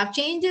mean, you have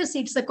changed your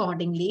seats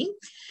accordingly.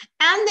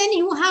 And then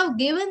you have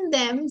given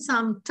them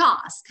some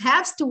task.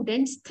 Have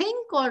students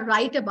think or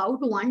write about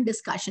one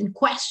discussion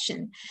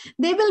question.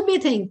 They will be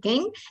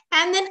thinking,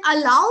 and then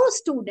allow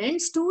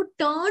students to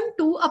turn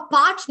to a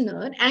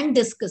partner and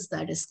discuss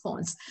the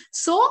response.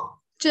 So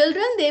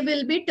children, they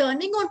will be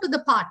turning on to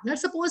the partner.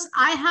 Suppose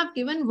I have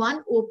given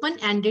one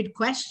open-ended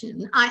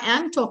question. I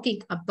am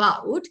talking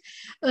about,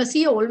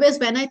 see, always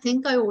when I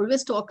think, I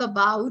always talk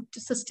about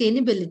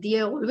sustainability.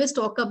 I always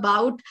talk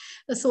about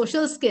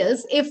social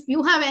skills. If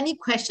you have any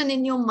question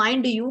in your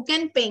mind, you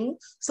can ping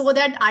so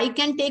that I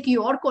can take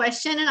your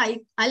question and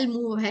I'll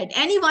move ahead.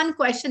 Any one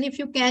question, if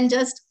you can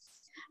just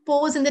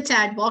pose in the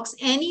chat box,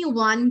 any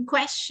one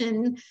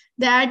question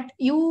that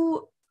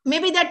you,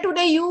 maybe that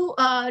today you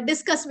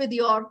discuss with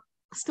your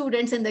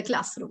students in the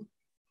classroom.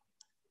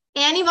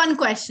 Any one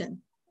question,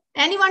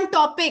 any one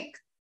topic,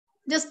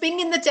 just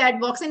ping in the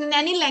chat box in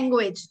any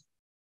language,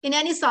 in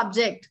any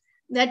subject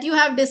that you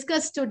have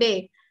discussed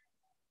today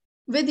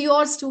with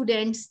your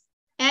students,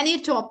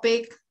 any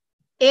topic.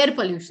 Air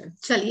pollution.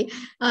 Chaliye,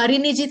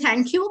 Rini ji,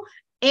 thank you.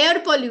 Air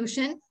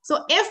pollution.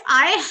 So if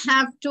I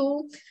have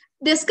to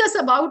discuss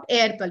about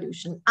air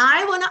pollution,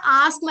 I want to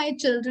ask my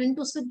children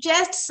to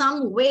suggest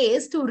some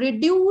ways to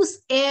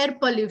reduce air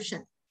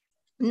pollution.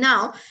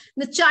 Now,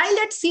 the child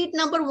at seat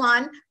number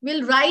 1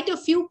 will write a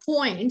few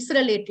points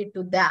related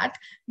to that.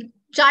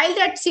 Child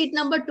at seat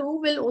number 2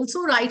 will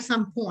also write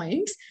some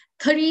points,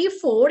 3,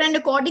 4, and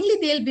accordingly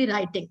they'll be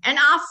writing. And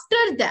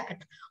after that,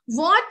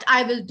 what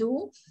I will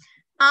do,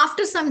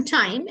 after some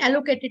time,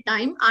 allocated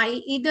time,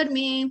 I either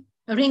may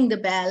ring the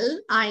bell,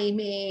 I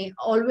may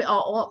always,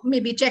 or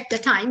maybe check the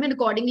time, and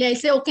accordingly I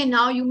say, okay,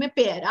 now you may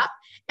pair up.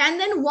 And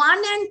then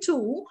 1 and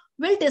 2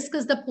 will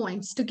discuss the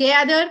points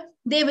together.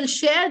 They will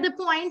share the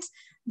points.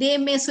 They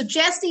may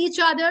suggest each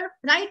other,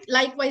 right?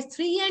 Likewise,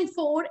 3 and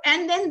 4,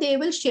 and then they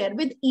will share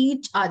with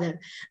each other.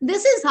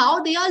 This is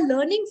how they are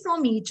learning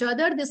from each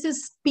other. This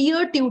is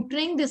peer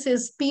tutoring. This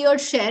is peer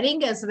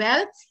sharing as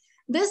well.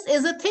 This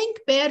is a think,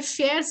 pair,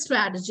 share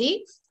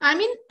strategy. I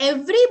mean,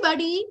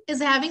 everybody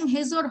is having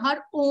his or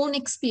her own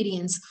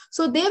experience.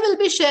 So they will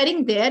be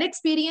sharing their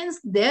experience,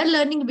 their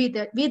learning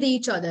with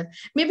each other.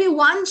 Maybe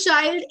one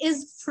child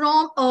is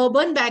from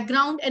urban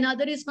background,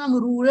 another is from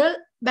rural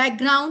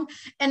background,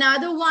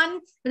 another one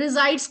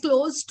resides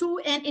close to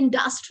an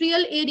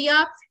industrial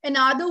area,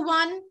 another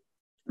one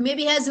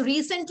maybe has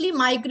recently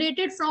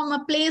migrated from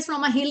a place,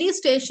 from a hilly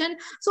station.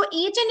 So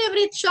each and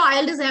every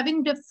child is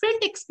having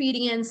different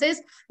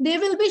experiences. They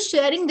will be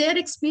sharing their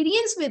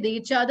experience with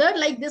each other.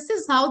 Like, this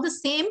is how the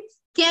same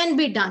can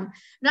be done,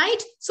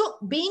 right? So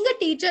being a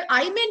teacher,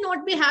 I may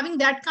not be having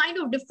that kind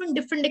of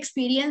different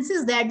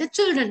experiences that the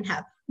children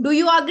have. Do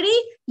you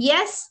agree?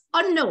 Yes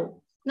or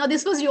no? Now,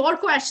 this was your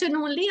question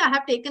only. I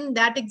have taken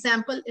that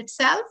example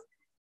itself.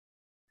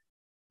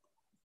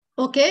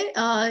 Okay,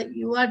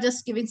 you are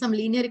just giving some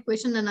linear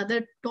equation and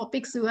other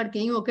topics you are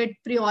giving. Okay,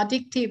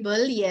 periodic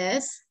table,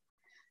 yes.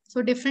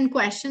 So different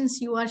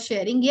questions you are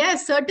sharing.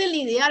 Yes,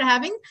 certainly they are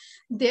having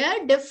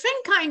their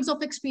different kinds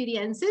of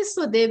experiences.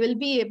 So they will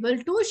be able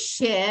to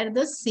share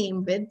the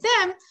same with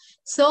them.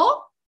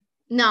 So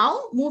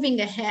now moving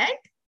ahead,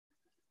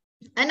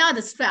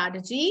 another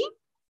strategy.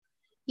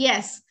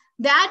 Yes,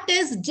 that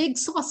is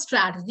jigsaw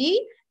strategy.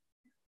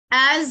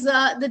 As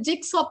the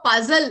jigsaw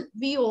puzzle,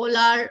 we all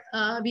are,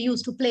 we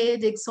used to play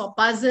jigsaw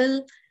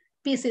puzzle,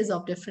 pieces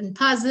of different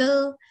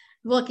puzzle,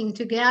 working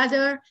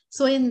together.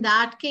 So in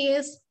that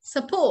case,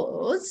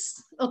 suppose,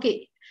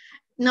 okay,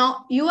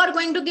 now you are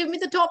going to give me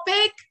the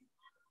topic.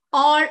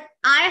 or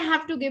I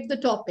have to give the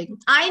topic?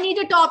 I need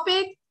a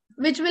topic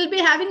which will be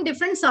having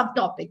different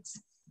subtopics.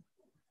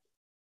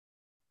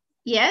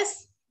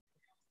 Yes?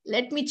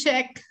 Let me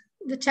check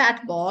the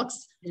chat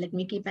box. Let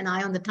me keep an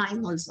eye on the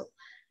time also.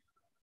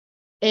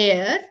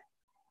 Air.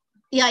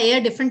 Yeah,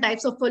 air, different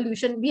types of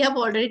pollution we have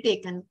already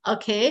taken.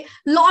 Okay.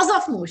 Laws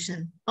of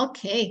motion.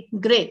 Okay,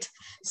 great.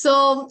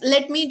 So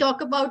let me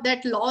talk about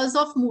that laws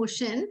of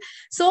motion.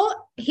 So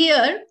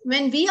here,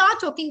 when we are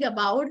talking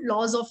about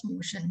laws of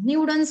motion,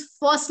 Newton's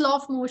first law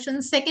of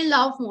motion, second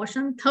law of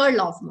motion, third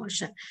law of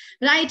motion,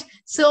 right?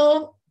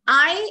 So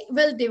I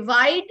will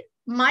divide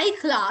my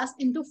class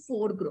into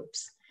 4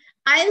 groups.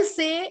 I'll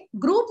say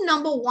group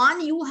number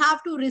 1, you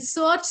have to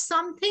research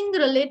something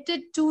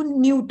related to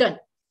Newton.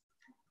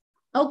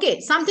 Okay,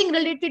 something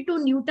related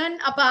to Newton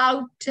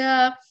about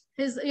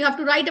you have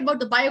to write about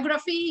the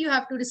biography, you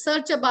have to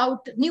research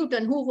about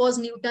Newton, who was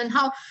Newton,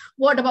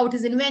 what about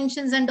his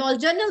inventions and all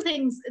general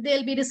things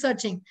they'll be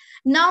researching.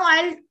 Now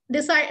I'll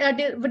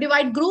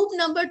divide group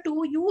number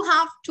 2, you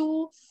have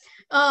to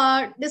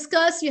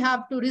discuss, you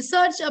have to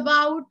research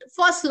about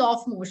first law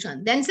of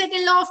motion, then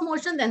second law of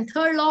motion, then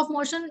third law of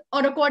motion,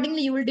 or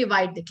accordingly you will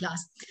divide the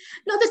class.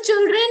 Now the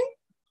children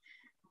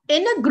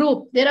in a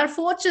group, there are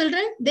 4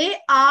 children, they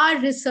are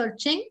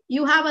researching.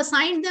 You have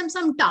assigned them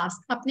some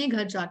task. Apne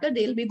ghar jaakar,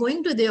 they'll be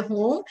going to their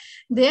home.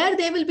 There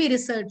they will be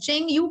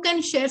researching. You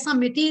can share some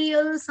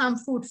materials, some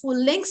fruitful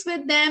links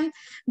with them.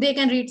 They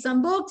can read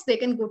some books. They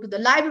can go to the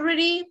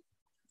library.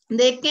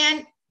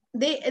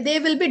 They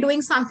will be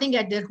doing something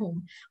at their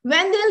home.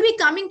 When they'll be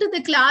coming to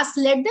the class,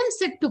 let them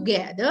sit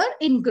together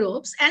in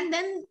groups and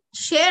then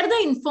share the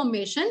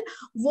information,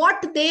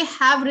 what they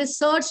have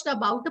researched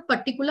about a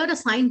particular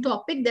assigned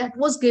topic that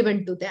was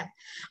given to them.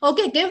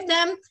 Okay, give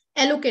them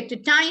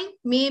allocated time.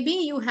 Maybe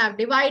you have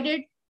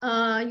divided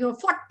your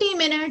 40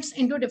 minutes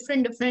into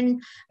different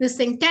this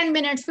thing, 10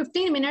 minutes,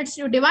 15 minutes,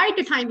 you divide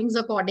the timings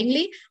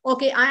accordingly.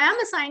 Okay, I am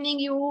assigning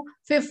you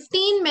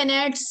 15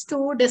 minutes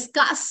to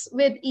discuss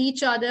with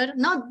each other.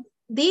 Now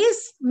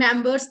these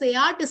members, they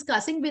are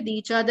discussing with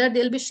each other,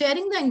 they'll be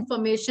sharing the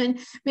information,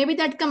 maybe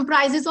that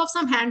comprises of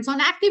some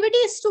hands-on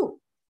activities too.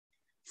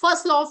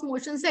 First law of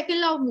motion,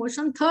 second law of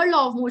motion, third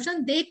law of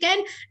motion, they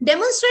can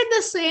demonstrate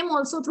the same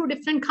also through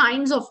different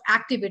kinds of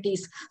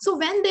activities. So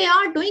when they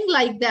are doing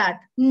like that,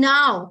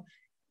 now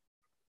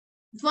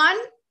one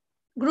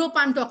group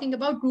I'm talking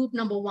about, group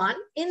number 1,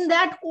 in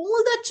that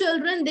all the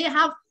children, they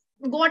have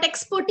got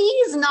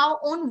expertise now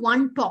on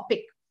one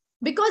topic,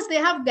 because they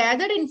have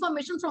gathered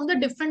information from the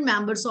different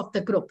members of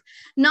the group.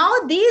 Now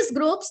these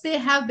groups, they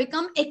have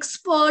become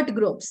expert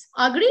groups.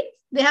 Agree?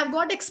 They have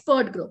got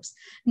expert groups.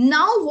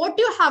 Now what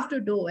you have to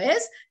do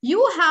is,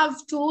 you have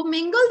to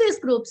mingle these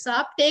groups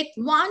up, take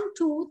 1,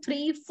 2,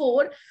 3,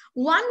 4,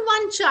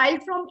 one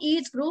child from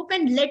each group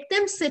and let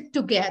them sit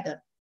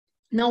together.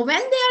 Now when they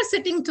are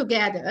sitting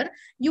together,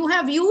 you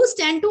have used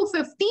 10 to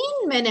 15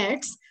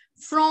 minutes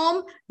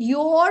from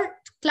your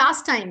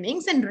class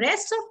timings, and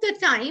rest of the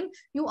time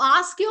you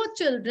ask your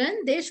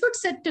children, they should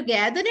sit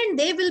together and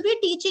they will be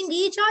teaching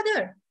each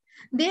other.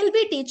 They'll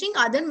be teaching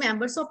other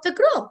members of the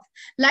group.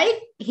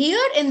 Like here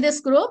in this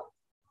group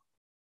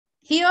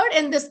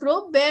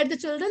where the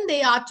children,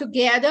 they are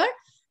together.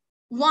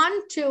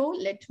 1, 2,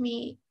 let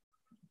me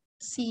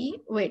see.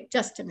 Wait,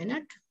 just a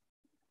minute.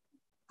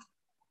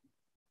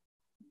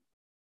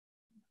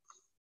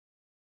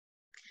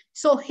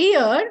 So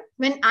here,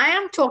 when I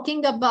am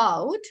talking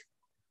about,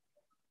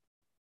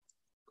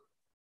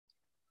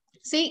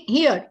 see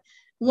here,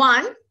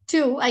 1,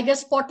 2, I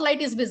guess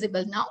spotlight is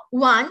visible now.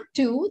 1,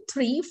 2,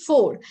 3,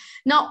 4.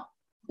 Now,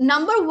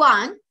 number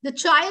 1, the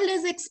child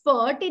is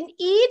expert in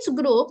each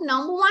group.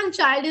 Number 1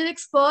 child is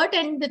expert,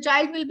 and the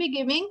child will be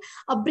giving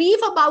a brief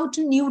about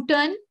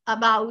Newton,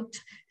 about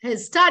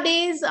his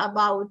studies,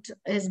 about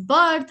his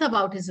birth,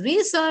 about his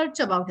research,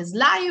 about his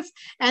life.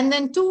 And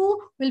then 2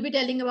 will be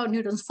telling about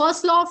Newton's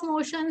first law of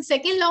motion,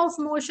 second law of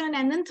motion,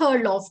 and then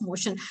third law of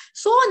motion.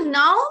 So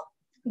now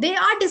they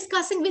are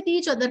discussing with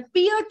each other,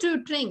 peer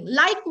tutoring.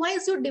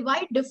 Likewise, you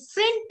divide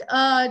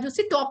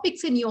different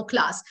topics in your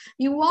class.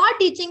 You are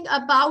teaching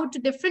about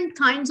different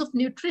kinds of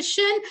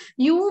nutrition.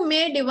 You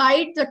may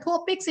divide the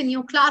topics in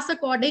your class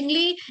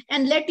accordingly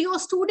and let your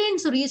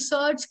students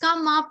research,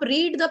 come up,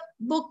 read the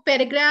book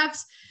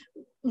paragraphs,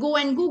 go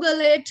and Google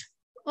it.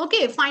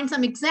 Okay, find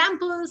some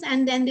examples,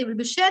 and then they will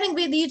be sharing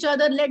with each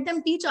other. Let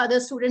them teach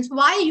other students.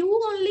 Why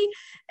you only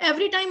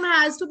every time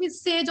has to be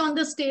stage on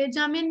the stage?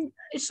 I mean,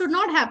 it should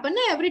not happen.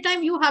 Every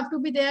time you have to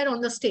be there on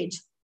the stage.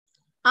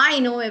 I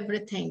know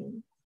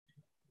everything.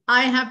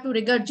 I have to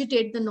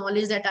regurgitate the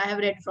knowledge that I have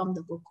read from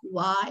the book.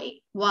 Why?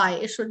 Why?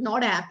 It should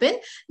not happen.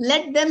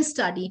 Let them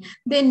study.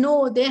 They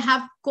know they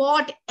have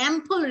got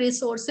ample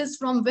resources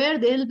from where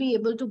they'll be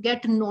able to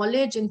get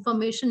knowledge,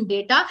 information,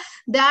 data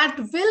that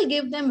will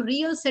give them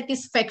real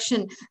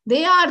satisfaction.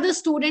 They are the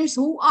students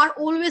who are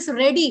always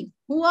ready,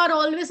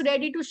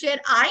 to share.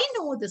 I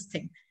know this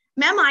thing.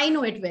 Ma'am, I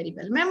know it very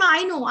well. Ma'am,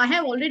 I know. I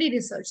have already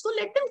researched. So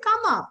let them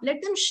come up.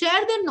 Let them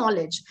share their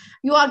knowledge.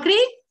 You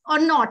agree or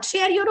not?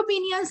 Share your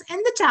opinions in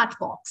the chat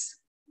box.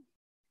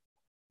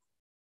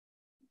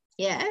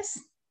 Yes.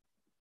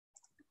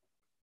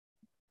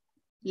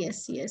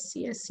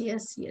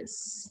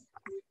 Yes.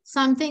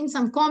 Something,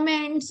 some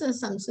comments,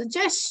 some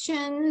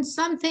suggestions,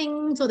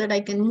 something so that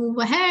I can move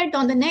ahead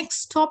on the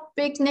next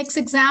topic, next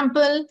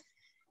example.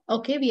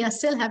 Okay, we are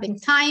still having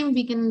time.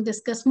 We can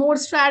discuss more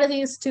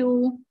strategies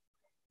too.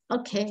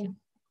 Okay,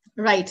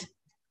 right.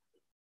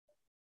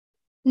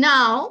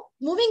 Now,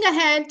 moving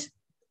ahead,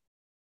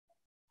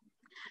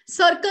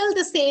 circle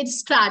the sage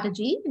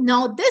strategy.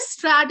 Now, this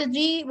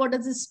strategy, what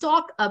does this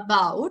talk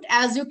about?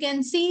 As you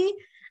can see,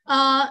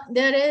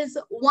 there is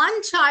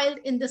one child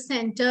in the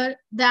center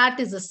that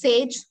is a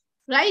sage,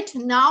 right?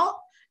 Now,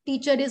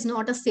 teacher is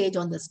not a sage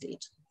on the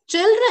stage.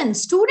 Children,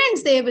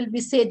 students, they will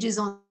be sages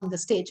on the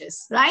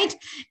stages, right?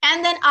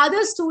 And then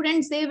other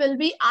students, they will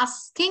be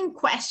asking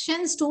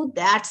questions to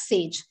that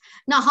sage.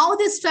 Now, how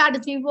this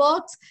strategy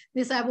works,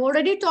 this I've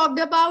already talked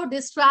about,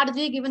 this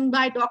strategy given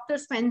by Dr.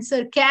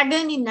 Spencer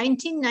Kagan in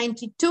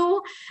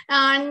 1992.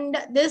 And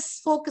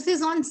this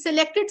focuses on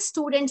selected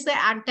students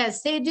that act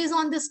as sages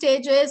on the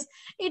stages.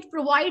 It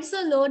provides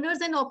the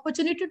learners an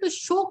opportunity to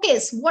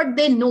showcase what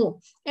they know.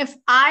 If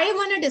I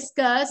want to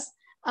discuss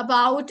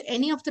about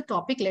any of the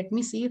topic, let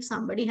me see if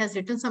somebody has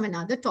written some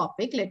another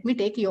topic. Let me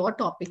take your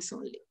topics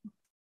only.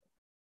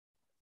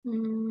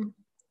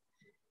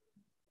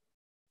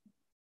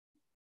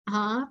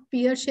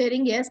 Peer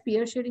sharing. Yes,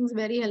 peer sharing is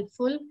very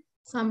helpful.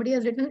 Somebody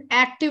has written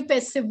active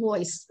passive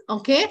voice.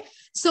 Okay,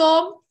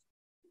 so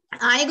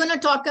I'm going to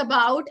talk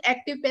about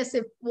active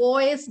passive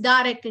voice,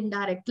 direct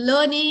indirect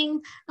learning,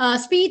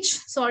 speech,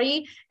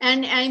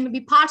 and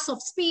maybe parts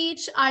of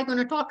speech I'm going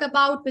to talk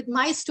about with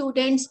my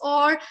students,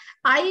 or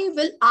I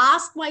will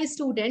ask my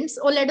students,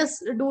 or let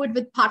us do it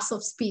with parts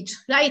of speech,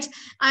 right?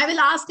 I will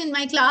ask in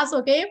my class,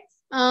 okay,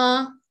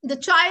 the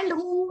child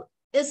who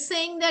is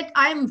saying that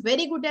I'm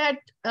very good at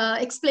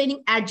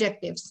explaining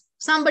adjectives.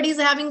 Somebody is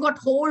having got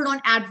hold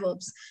on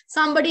adverbs.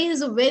 Somebody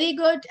is very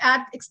good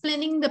at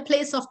explaining the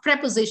place of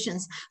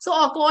prepositions.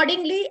 So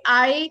accordingly,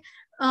 I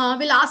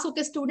will ask,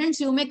 okay,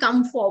 students, you may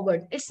come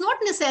forward. It's not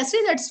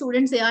necessary that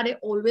students, they are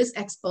always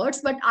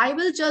experts, but I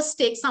will just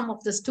take some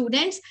of the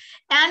students,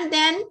 and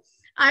then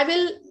I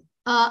will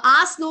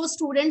ask those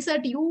students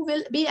that you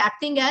will be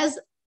acting as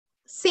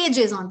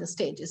sages on the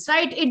stages,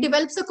 right? It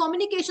develops the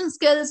communication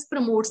skills,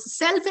 promotes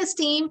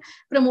self-esteem,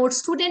 promotes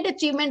student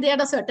achievement. There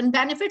are certain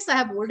benefits I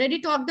have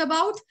already talked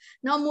about.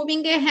 Now,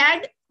 moving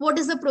ahead, what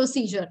is the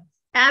procedure?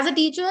 As a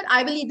teacher,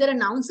 I will either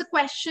announce a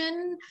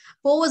question,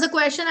 pose a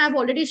question I've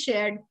already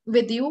shared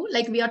with you,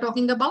 like we are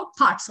talking about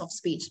parts of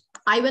speech.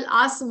 I will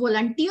ask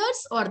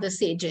volunteers or the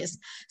sages.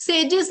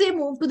 Sages, they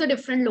move to the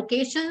different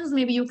locations.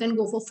 Maybe you can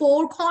go for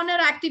 4-corner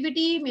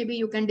activity. Maybe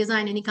you can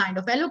design any kind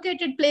of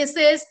allocated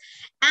places.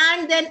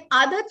 And then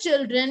other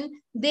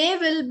children, they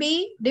will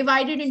be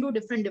divided into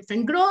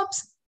different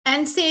groups.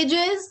 And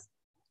sages,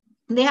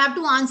 they have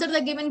to answer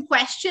the given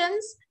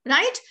questions,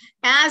 right?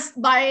 As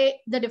by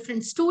the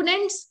different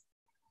students.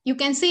 You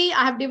can see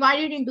I have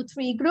divided into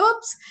 3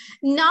 groups.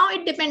 Now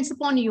it depends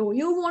upon you.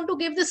 You want to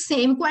give the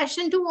same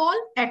question to all,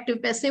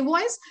 active passive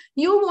voice.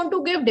 You want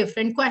to give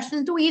different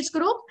questions to each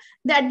group.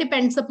 That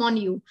depends upon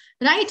you,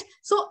 right?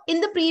 So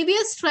in the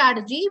previous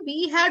strategy,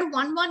 we had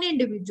 1-1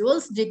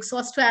 individuals,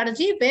 jigsaw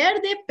strategy,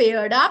 where they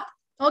paired up.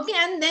 Okay,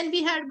 and then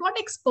we had got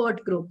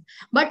expert group.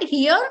 But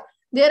here,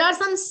 there are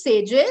some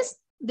sages.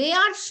 They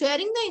are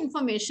sharing the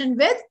information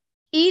with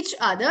each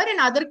other,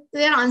 and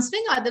they're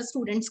answering other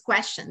students'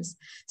 questions.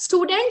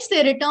 Students,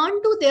 they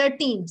return to their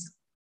teams,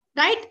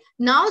 right?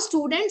 Now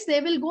students,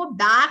 they will go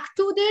back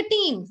to their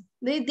teams.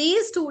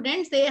 These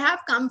students, they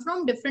have come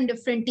from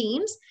different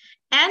teams,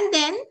 and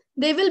then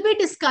they will be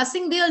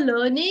discussing their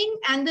learning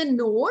and the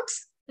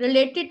notes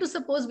related to,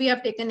 suppose we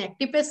have taken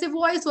active passive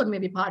voice or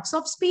maybe parts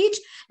of speech.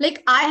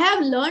 Like, I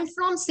have learned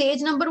from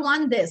sage number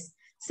 1 this.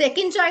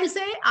 Second child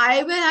say,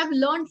 I will have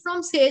learned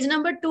from sage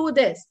number 2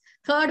 this.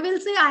 Third will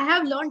say, I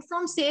have learned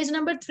from sage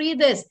number 3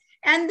 this.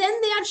 And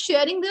then they are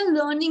sharing their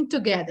learning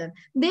together.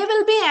 They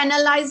will be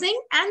analyzing,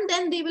 and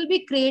then they will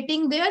be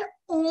creating their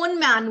own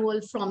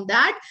manual from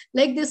that.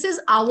 Like, this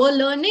is our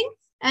learning,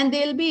 and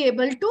they'll be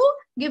able to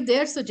give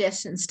their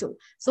suggestions too.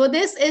 So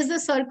this is the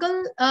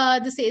circle,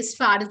 the SAGE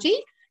strategy.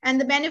 And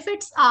the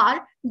benefits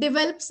are: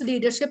 develops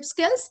leadership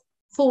skills.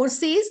 4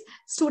 C's,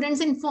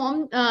 students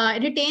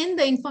retain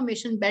the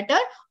information better.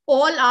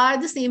 All are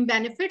the same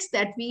benefits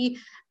that we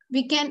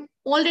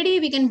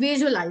can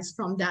visualize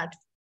from that.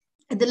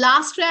 The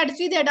last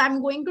strategy that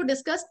I'm going to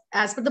discuss,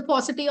 as per the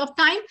paucity of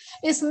time,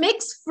 is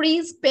mix,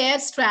 freeze, pair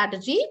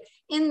strategy.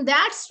 In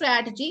that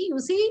strategy, you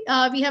see,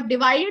 we have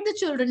divided the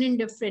children in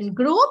different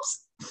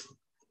groups.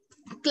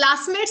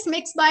 Classmates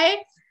mix by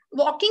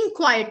walking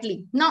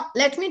quietly. Now,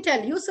 let me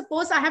tell you,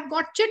 suppose I have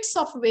got chits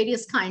of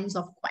various kinds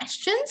of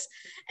questions,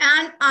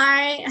 and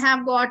I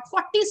have got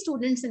 40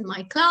 students in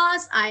my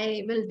class.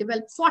 I will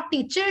develop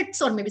 40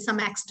 chits, or maybe some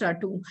extra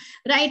too,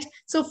 right?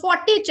 So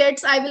 40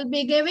 chits, I will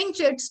be giving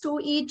chits to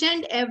each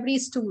and every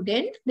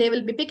student. They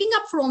will be picking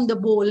up from the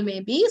bowl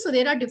maybe. So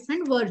there are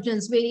different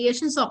versions,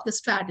 variations of the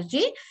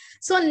strategy.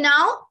 So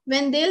now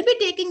when they'll be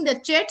taking the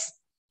chits,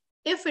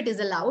 if it is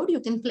allowed, you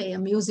can play a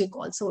music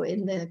also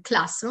in the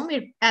classroom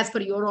as per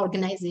your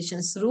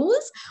organization's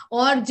rules,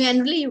 or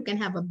generally you can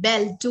have a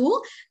bell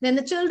too. Then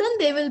the children,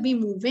 they will be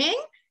moving,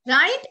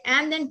 right?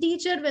 And then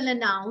teacher will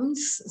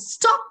announce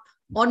stop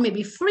or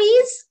maybe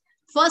freeze.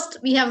 First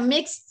we have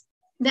mixed,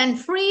 then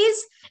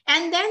freeze,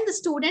 and then the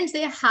students,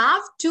 they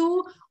have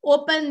to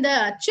open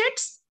the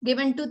chits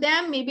given to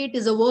them. Maybe it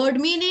is a word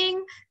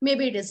meaning,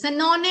 maybe it is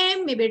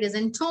synonym, maybe it is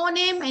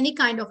antonym, any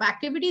kind of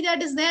activity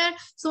that is there.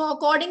 So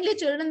accordingly,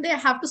 children, they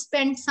have to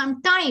spend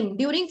some time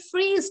during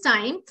freeze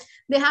time.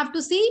 They have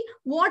to see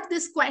what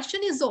this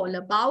question is all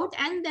about,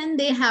 and then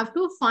they have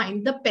to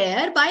find the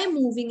pair by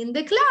moving in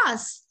the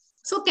class.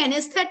 So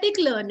kinesthetic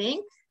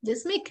learning,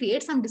 this may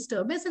create some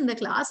disturbance in the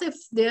class if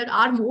there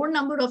are more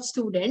number of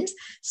students.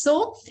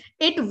 So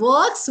it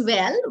works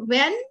well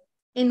when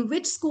in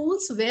which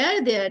schools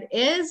where there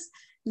is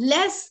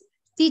less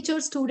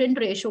teacher-student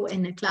ratio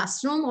in a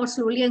classroom, or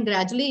slowly and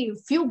gradually,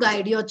 if you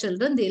guide your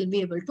children, they'll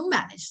be able to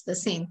manage the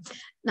same.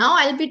 Now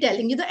I'll be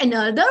telling you the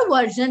another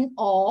version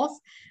of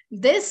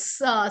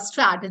this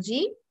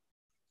strategy.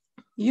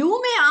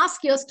 You may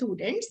ask your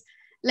students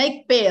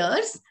like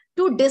pairs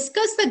to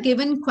discuss the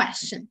given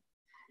question.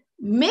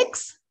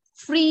 Mix,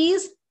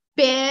 freeze,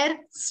 pair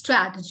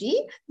strategy.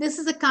 This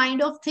is a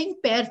kind of thing,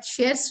 pair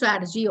share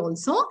strategy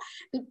also.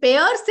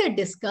 Pairs, they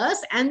discuss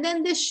and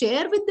then they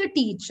share with the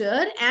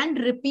teacher and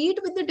repeat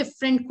with the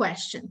different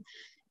question.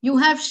 You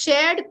have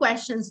shared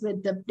questions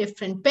with the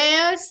different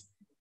pairs.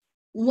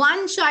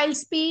 One child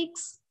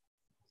speaks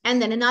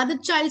and then another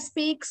child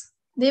speaks.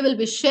 They will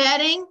be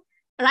sharing,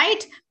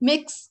 right?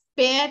 Mix,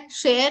 pair,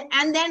 share.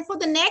 And then for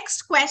the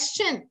next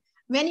question,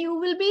 when you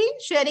will be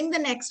sharing the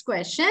next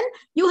question,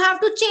 you have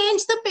to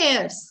change the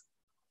pairs,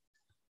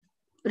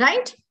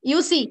 right?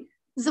 You see,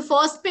 the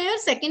first pair,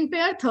 second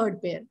pair,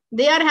 third pair.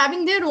 They are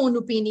having their own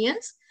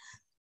opinions.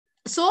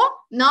 So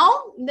now,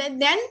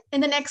 then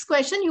in the next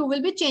question, you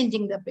will be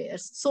changing the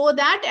pairs so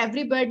that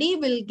everybody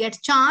will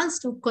get chance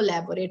to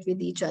collaborate with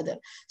each other.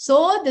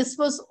 So this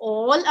was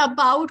all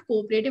about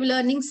cooperative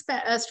learning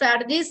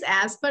strategies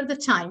as per the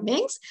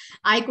timings.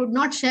 I could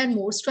not share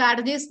more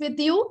strategies with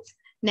you.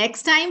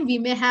 Next time, we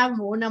may have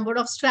more number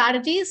of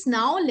strategies.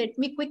 Now, let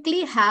me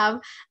quickly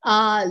have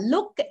a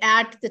look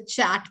at the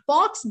chat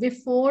box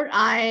before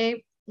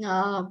I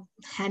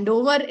hand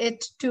over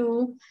it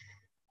to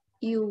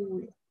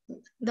you,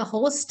 the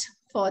host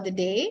for the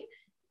day.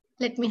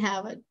 Let me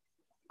have a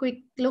quick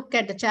look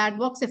at the chat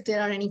box if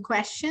there are any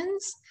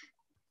questions.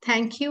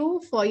 Thank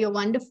you for your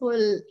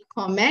wonderful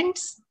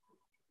comments.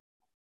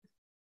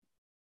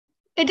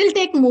 It will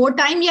take more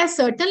time. Yes,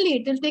 certainly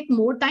it will take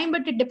more time,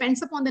 but it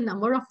depends upon the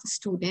number of the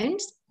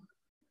students.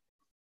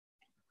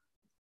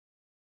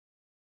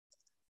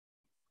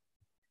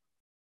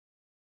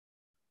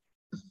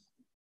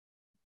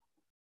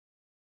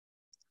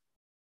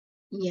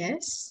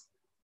 Yes.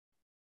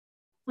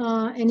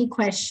 Any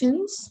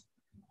questions?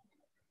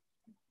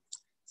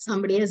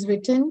 Somebody has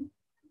written.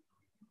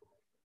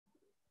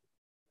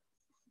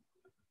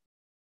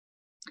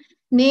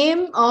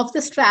 Name of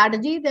the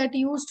strategy that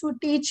used to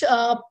teach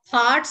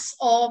parts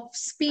of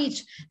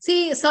speech.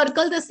 See,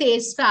 circle the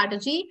sage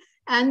strategy.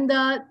 And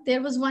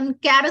there was one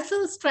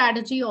carousel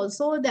strategy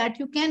also that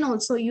you can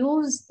also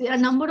use. There are a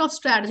number of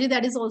strategy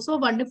that is also a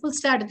wonderful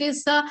strategy.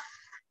 It's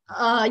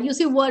you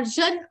see,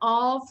 version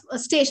of a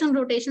station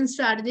rotation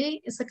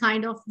strategy is a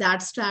kind of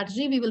that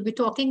strategy. We will be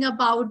talking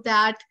about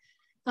that.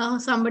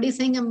 Somebody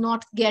saying, I'm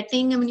not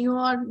getting, I mean, you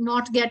are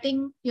not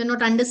getting, you're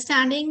not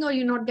understanding, or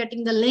you're not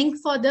getting the link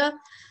for the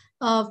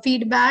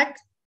feedback.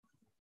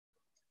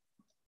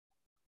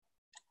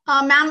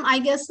 Ma'am, I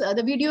guess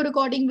the video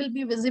recording will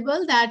be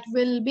visible. That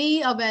will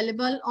be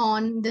available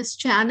on this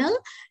channel.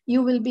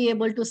 You will be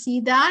able to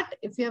see that.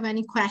 If you have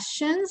any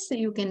questions,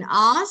 you can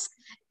ask.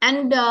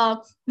 And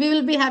we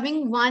will be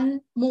having one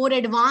more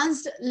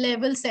advanced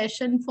level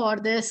session for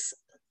this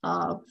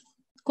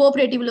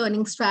cooperative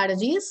learning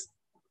strategies.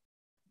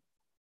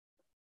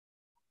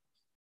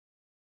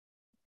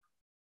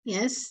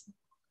 Yes.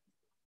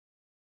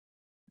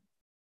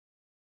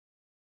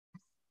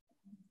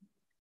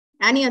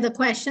 Any other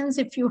questions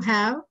if you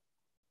have?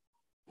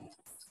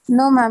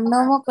 No, ma'am,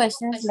 no more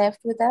questions left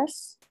with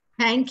us.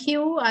 Thank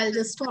you. I'll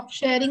just stop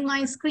sharing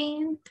my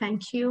screen.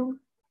 Thank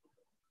you.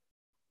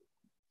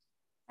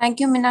 Thank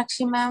you,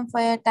 Meenakshi ma'am, for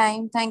your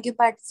time. Thank you,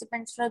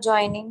 participants, for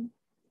joining.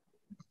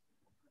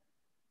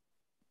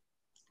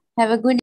 Have a good